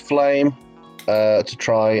produce flame to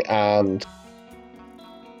try and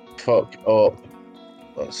fuck up.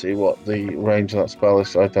 Let's see what the range of that spell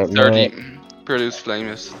is. I don't know. 30. Produce flame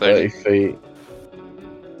is 30 feet.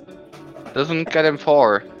 Doesn't get him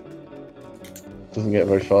far. Doesn't get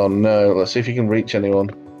very far. No. Let's see if you can reach anyone.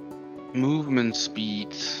 Movement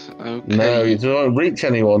speed. Okay. No, you don't reach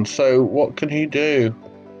anyone. So what can you do?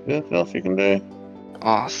 Anything else you can do?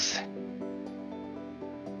 Us.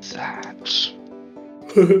 That.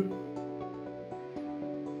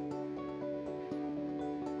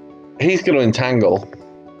 He's going to entangle.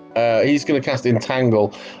 He's going to cast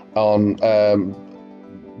entangle on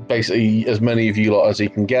basically as many of you lot as he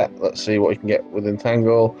can get. Let's see what he can get with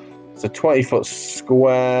entangle. It's a 20-foot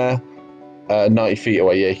square, 90 feet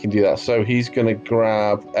away. Yeah, he can do that. So he's going to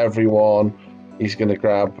grab everyone. He's going to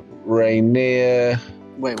grab Rainier.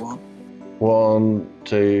 Wait, what? 1,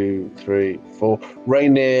 2, 3, 4.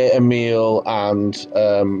 Rainier, Emil, and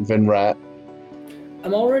Vinret.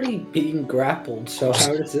 I'm already being grappled, so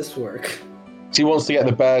how does this work? So he wants to get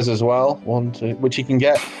the bears as well. 1, 2, which he can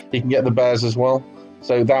get. He can get the bears as well.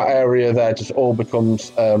 So that area there just all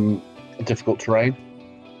becomes difficult terrain.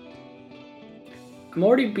 I'm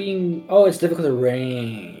already being. Oh, it's difficult to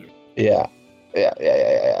rain. Yeah.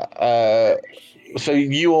 So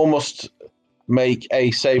you all must make a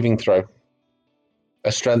saving throw.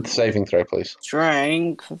 A strength saving throw, please.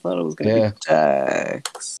 Strength. I thought it was going to Yeah. be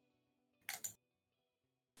Dex.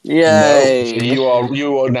 Yay! No, so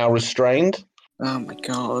you are now restrained. Oh my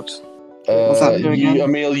god. What's that do again?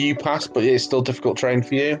 Emil, you pass, but it's still difficult terrain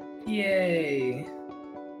for you. Yay!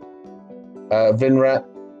 Vinret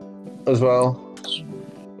as well.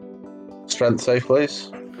 Strength save, please.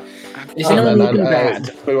 Is anyone looking and,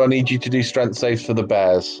 bad? Boo, I need you to do strength saves for the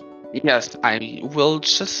bears. Yes, I will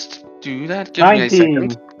just do that. Give me a 19.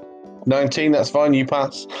 second. 19, that's fine, you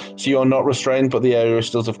pass. So you're not restrained, but the area is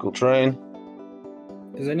still difficult terrain.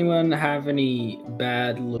 Does anyone have any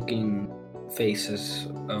bad-looking faces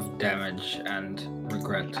of damage and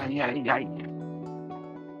regret?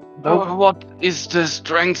 Oh, what is the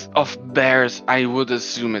strength of bears? I would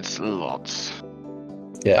assume it's lots.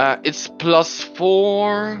 Yeah. It's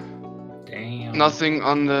 +4. Damn. Nothing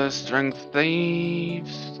on the strength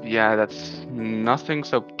saves. Yeah, that's nothing,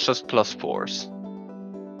 so just +4s.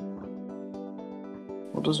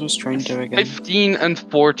 What does restrain do again? 15 and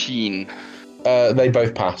 14. They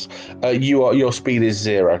both pass. Your speed is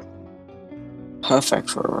 0. Perfect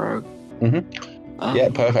for a rogue. Mhm. Yeah,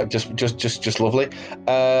 perfect. Just lovely.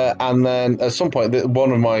 And then at some point,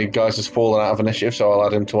 one of my guys has fallen out of initiative, so I'll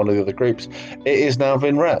add him to one of the other groups. It is now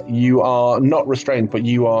Vinret. You are not restrained, but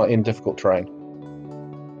you are in difficult terrain.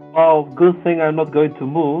 Well, good thing I'm not going to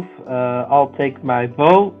move. I'll take my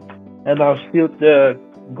bow and I'll shoot the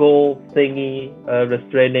gold thingy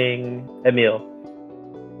restraining Emil.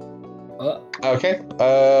 Okay.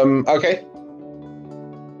 Okay.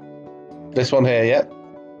 This one here, yeah.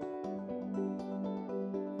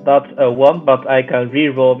 That's a 1, but I can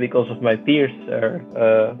reroll because of my piercer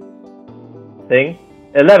thing.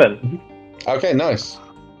 11. Okay, nice.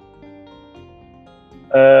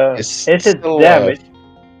 Is it still damage?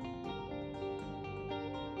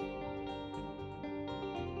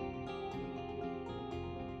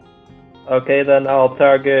 Okay, then I'll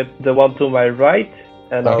target the one to my right,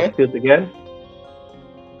 and Okay. I'll shoot again.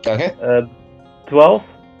 Okay. 12.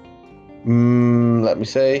 Let me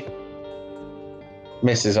see.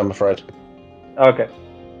 Misses, I'm afraid. Okay.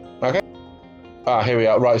 Here we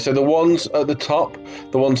are. Right, so the ones at the top,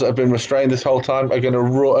 the ones that have been restrained this whole time, are going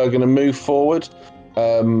to move forward. They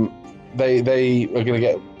are going to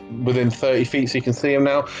get within 30 feet, so you can see them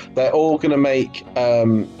now. They're all going to make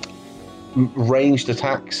ranged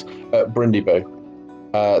attacks at Brindyboo.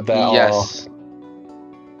 There are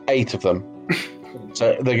 8 of them.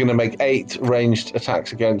 So they're going to make 8 ranged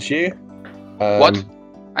attacks against you. What?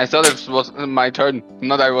 I thought it was my turn,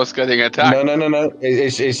 not I was getting attacked. No.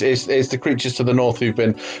 It's the creatures to the north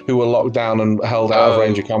who were locked down and held out of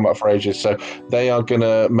range of combat for ages. So they are going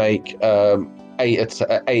to make 8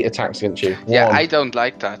 attacks against you. Yeah, 1, I don't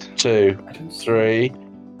like that. 2, 3,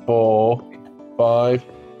 4, 5.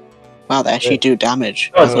 Wow, they actually do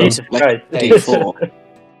damage. Oh, Jesus like Christ. D4.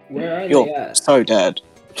 Where are they You're at? so dead.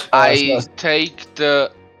 I take the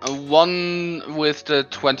one with the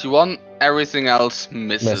 21. Everything else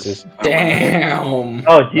misses. Damn.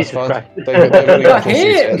 Oh, That's Jesus fine. Christ. They've only got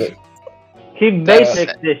Hit. +6 to hit it. He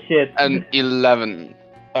matrix this shit. An 11.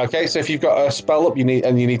 Okay, so if you've got a spell up, you need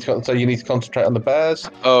to concentrate on the bears.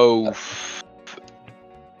 Oh.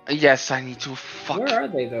 Yes, I need to fuck. Where are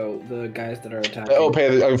they though? The guys that are attacking. Up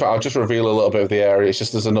here, in fact, I'll just reveal a little bit of the area. It's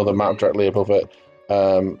just there's another map directly above it.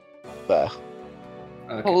 There.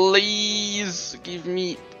 Okay. Please give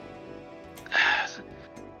me.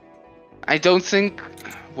 I don't think.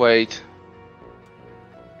 Wait.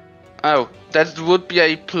 Oh, that would be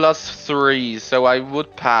a +3, so I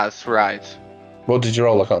would pass, right? What did you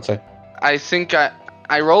roll? I can't say. I think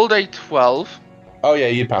I rolled a 12. Oh yeah,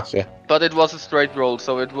 you'd pass. Yeah. But it was a straight roll,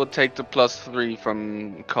 so it would take the +3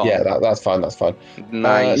 from con. Yeah, that's fine. That's fine.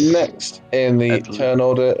 Nice. Next in the At least. turn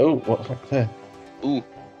order. Oh, what's happened there? Ooh.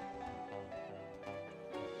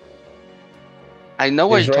 I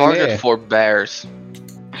know a Is Rainier. target for bears.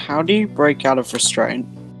 How do you break out of restraint?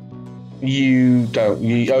 You don't.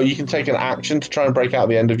 You can take an action to try and break out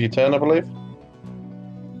the end of your turn, I believe.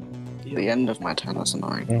 The end of my turn, that's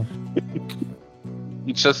annoying.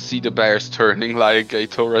 You just see the bears turning like a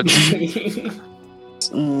turret.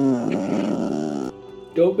 Mm,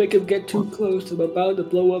 Don't make him get too close. I'm about to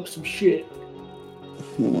blow up some shit.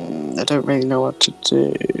 I don't really know what to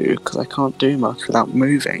do because I can't do much without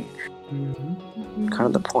moving. Kind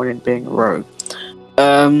of the point in being a rogue.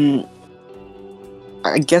 I'm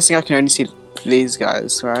guessing I can only see these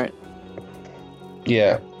guys, right?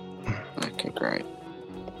 Yeah. Okay, great.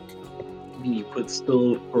 You could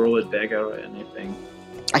still throw a dagger or anything.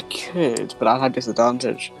 I could, but I'd have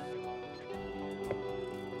disadvantage.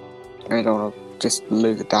 I don't want to just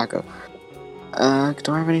lose a dagger.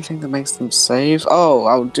 Do I have anything that makes them save? Oh,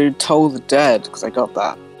 I'll do Toll the Dead, because I got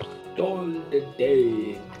that. Toll the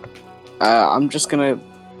Dead. I'm just gonna...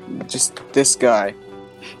 Just this guy.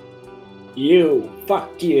 You.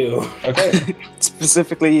 Fuck you. Okay.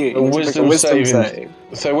 Specifically you. A You need to make wisdom saving. save.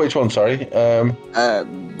 So which one? Sorry.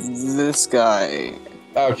 This guy.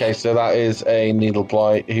 Okay, so that is a Needle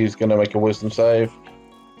Blight who's going to make a wisdom save.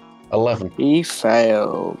 11. He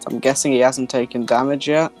failed. I'm guessing he hasn't taken damage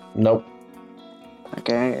yet. Nope.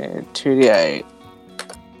 Okay, 2d8.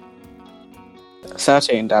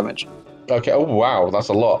 13 damage. Okay. Oh wow, that's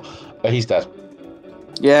a lot. He's dead.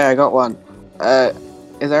 Yeah, I got one.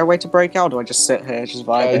 Is there a way to break out, or do I just sit here, just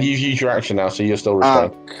vibing? You've used your action now, so you're still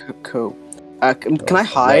restrained. Cool. Can I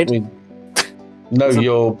hide? No,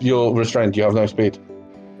 you're restrained. You have no speed.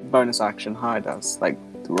 Bonus action, hide as like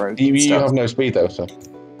the rogue. You stuff. have no speed though, so.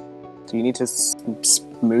 Do you need to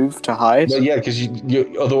move to hide? Well, yeah, because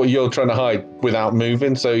otherwise you're trying to hide without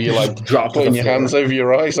moving, so you're like Drop to putting the your floor. hands over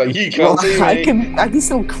your eyes, like you Well, can't see me. I can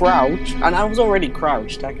still crouch, and I was already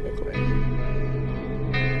crouched technically.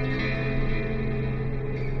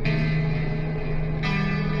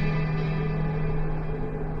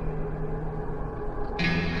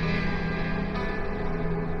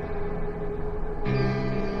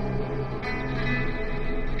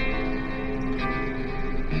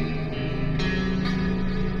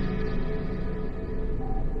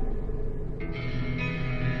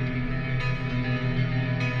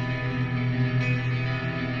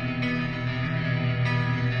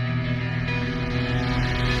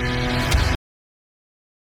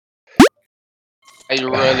 I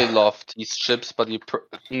really love these ships, but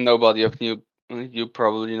nobody of you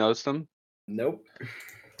probably knows them. Nope.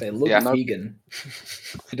 They look Yeah. vegan.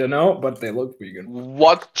 I don't know, but they look vegan.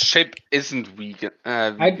 What ship isn't vegan?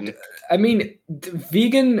 Vegan? I mean,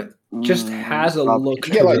 vegan just has a barbecue. look. You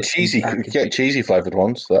can get to like it. cheesy. You can get cheesy flavored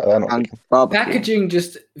ones. They're not. And barbecue.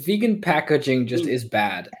 Vegan packaging just is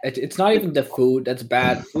bad. It's not even the food that's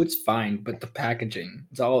bad. Food's fine, but the packaging,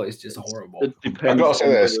 it's always just horrible. It depends. I've got to say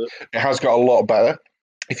on this: the- it has got a lot better.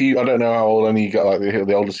 I don't know how old any you got, like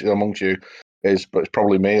the oldest amongst you is, but it's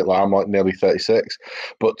probably me. Like I'm like nearly 36.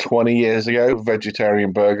 But 20 years ago,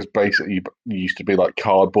 vegetarian burgers basically used to be like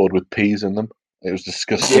cardboard with peas in them. It was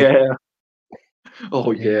disgusting. Yeah.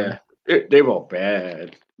 Oh yeah. They were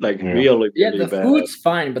bad. Like Yeah. really, Yeah, really the bad. food's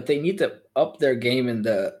fine, but they need to up their game in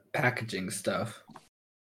the packaging stuff.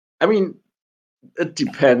 I mean, it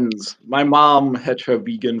depends. My mom had her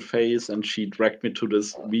vegan phase and she dragged me to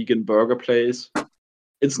this vegan burger place.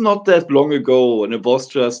 It's not that long ago, and it was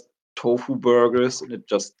just tofu burgers, and it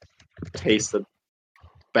just tasted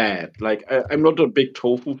bad. Like, I'm not a big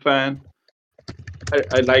tofu fan.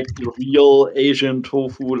 I like the real Asian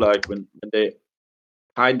tofu, like when they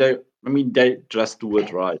they just do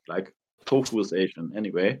it right. Like, tofu is Asian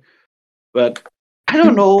anyway. But I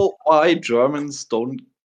don't know why Germans don't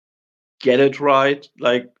get it right.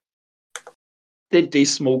 Like they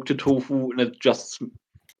smoke the tofu and it just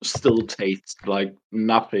still tastes like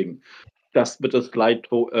nothing, just with a slight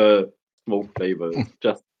smoke flavor. It's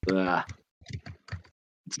just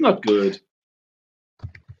it's not good.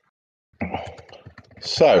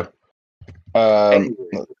 So, Anyway.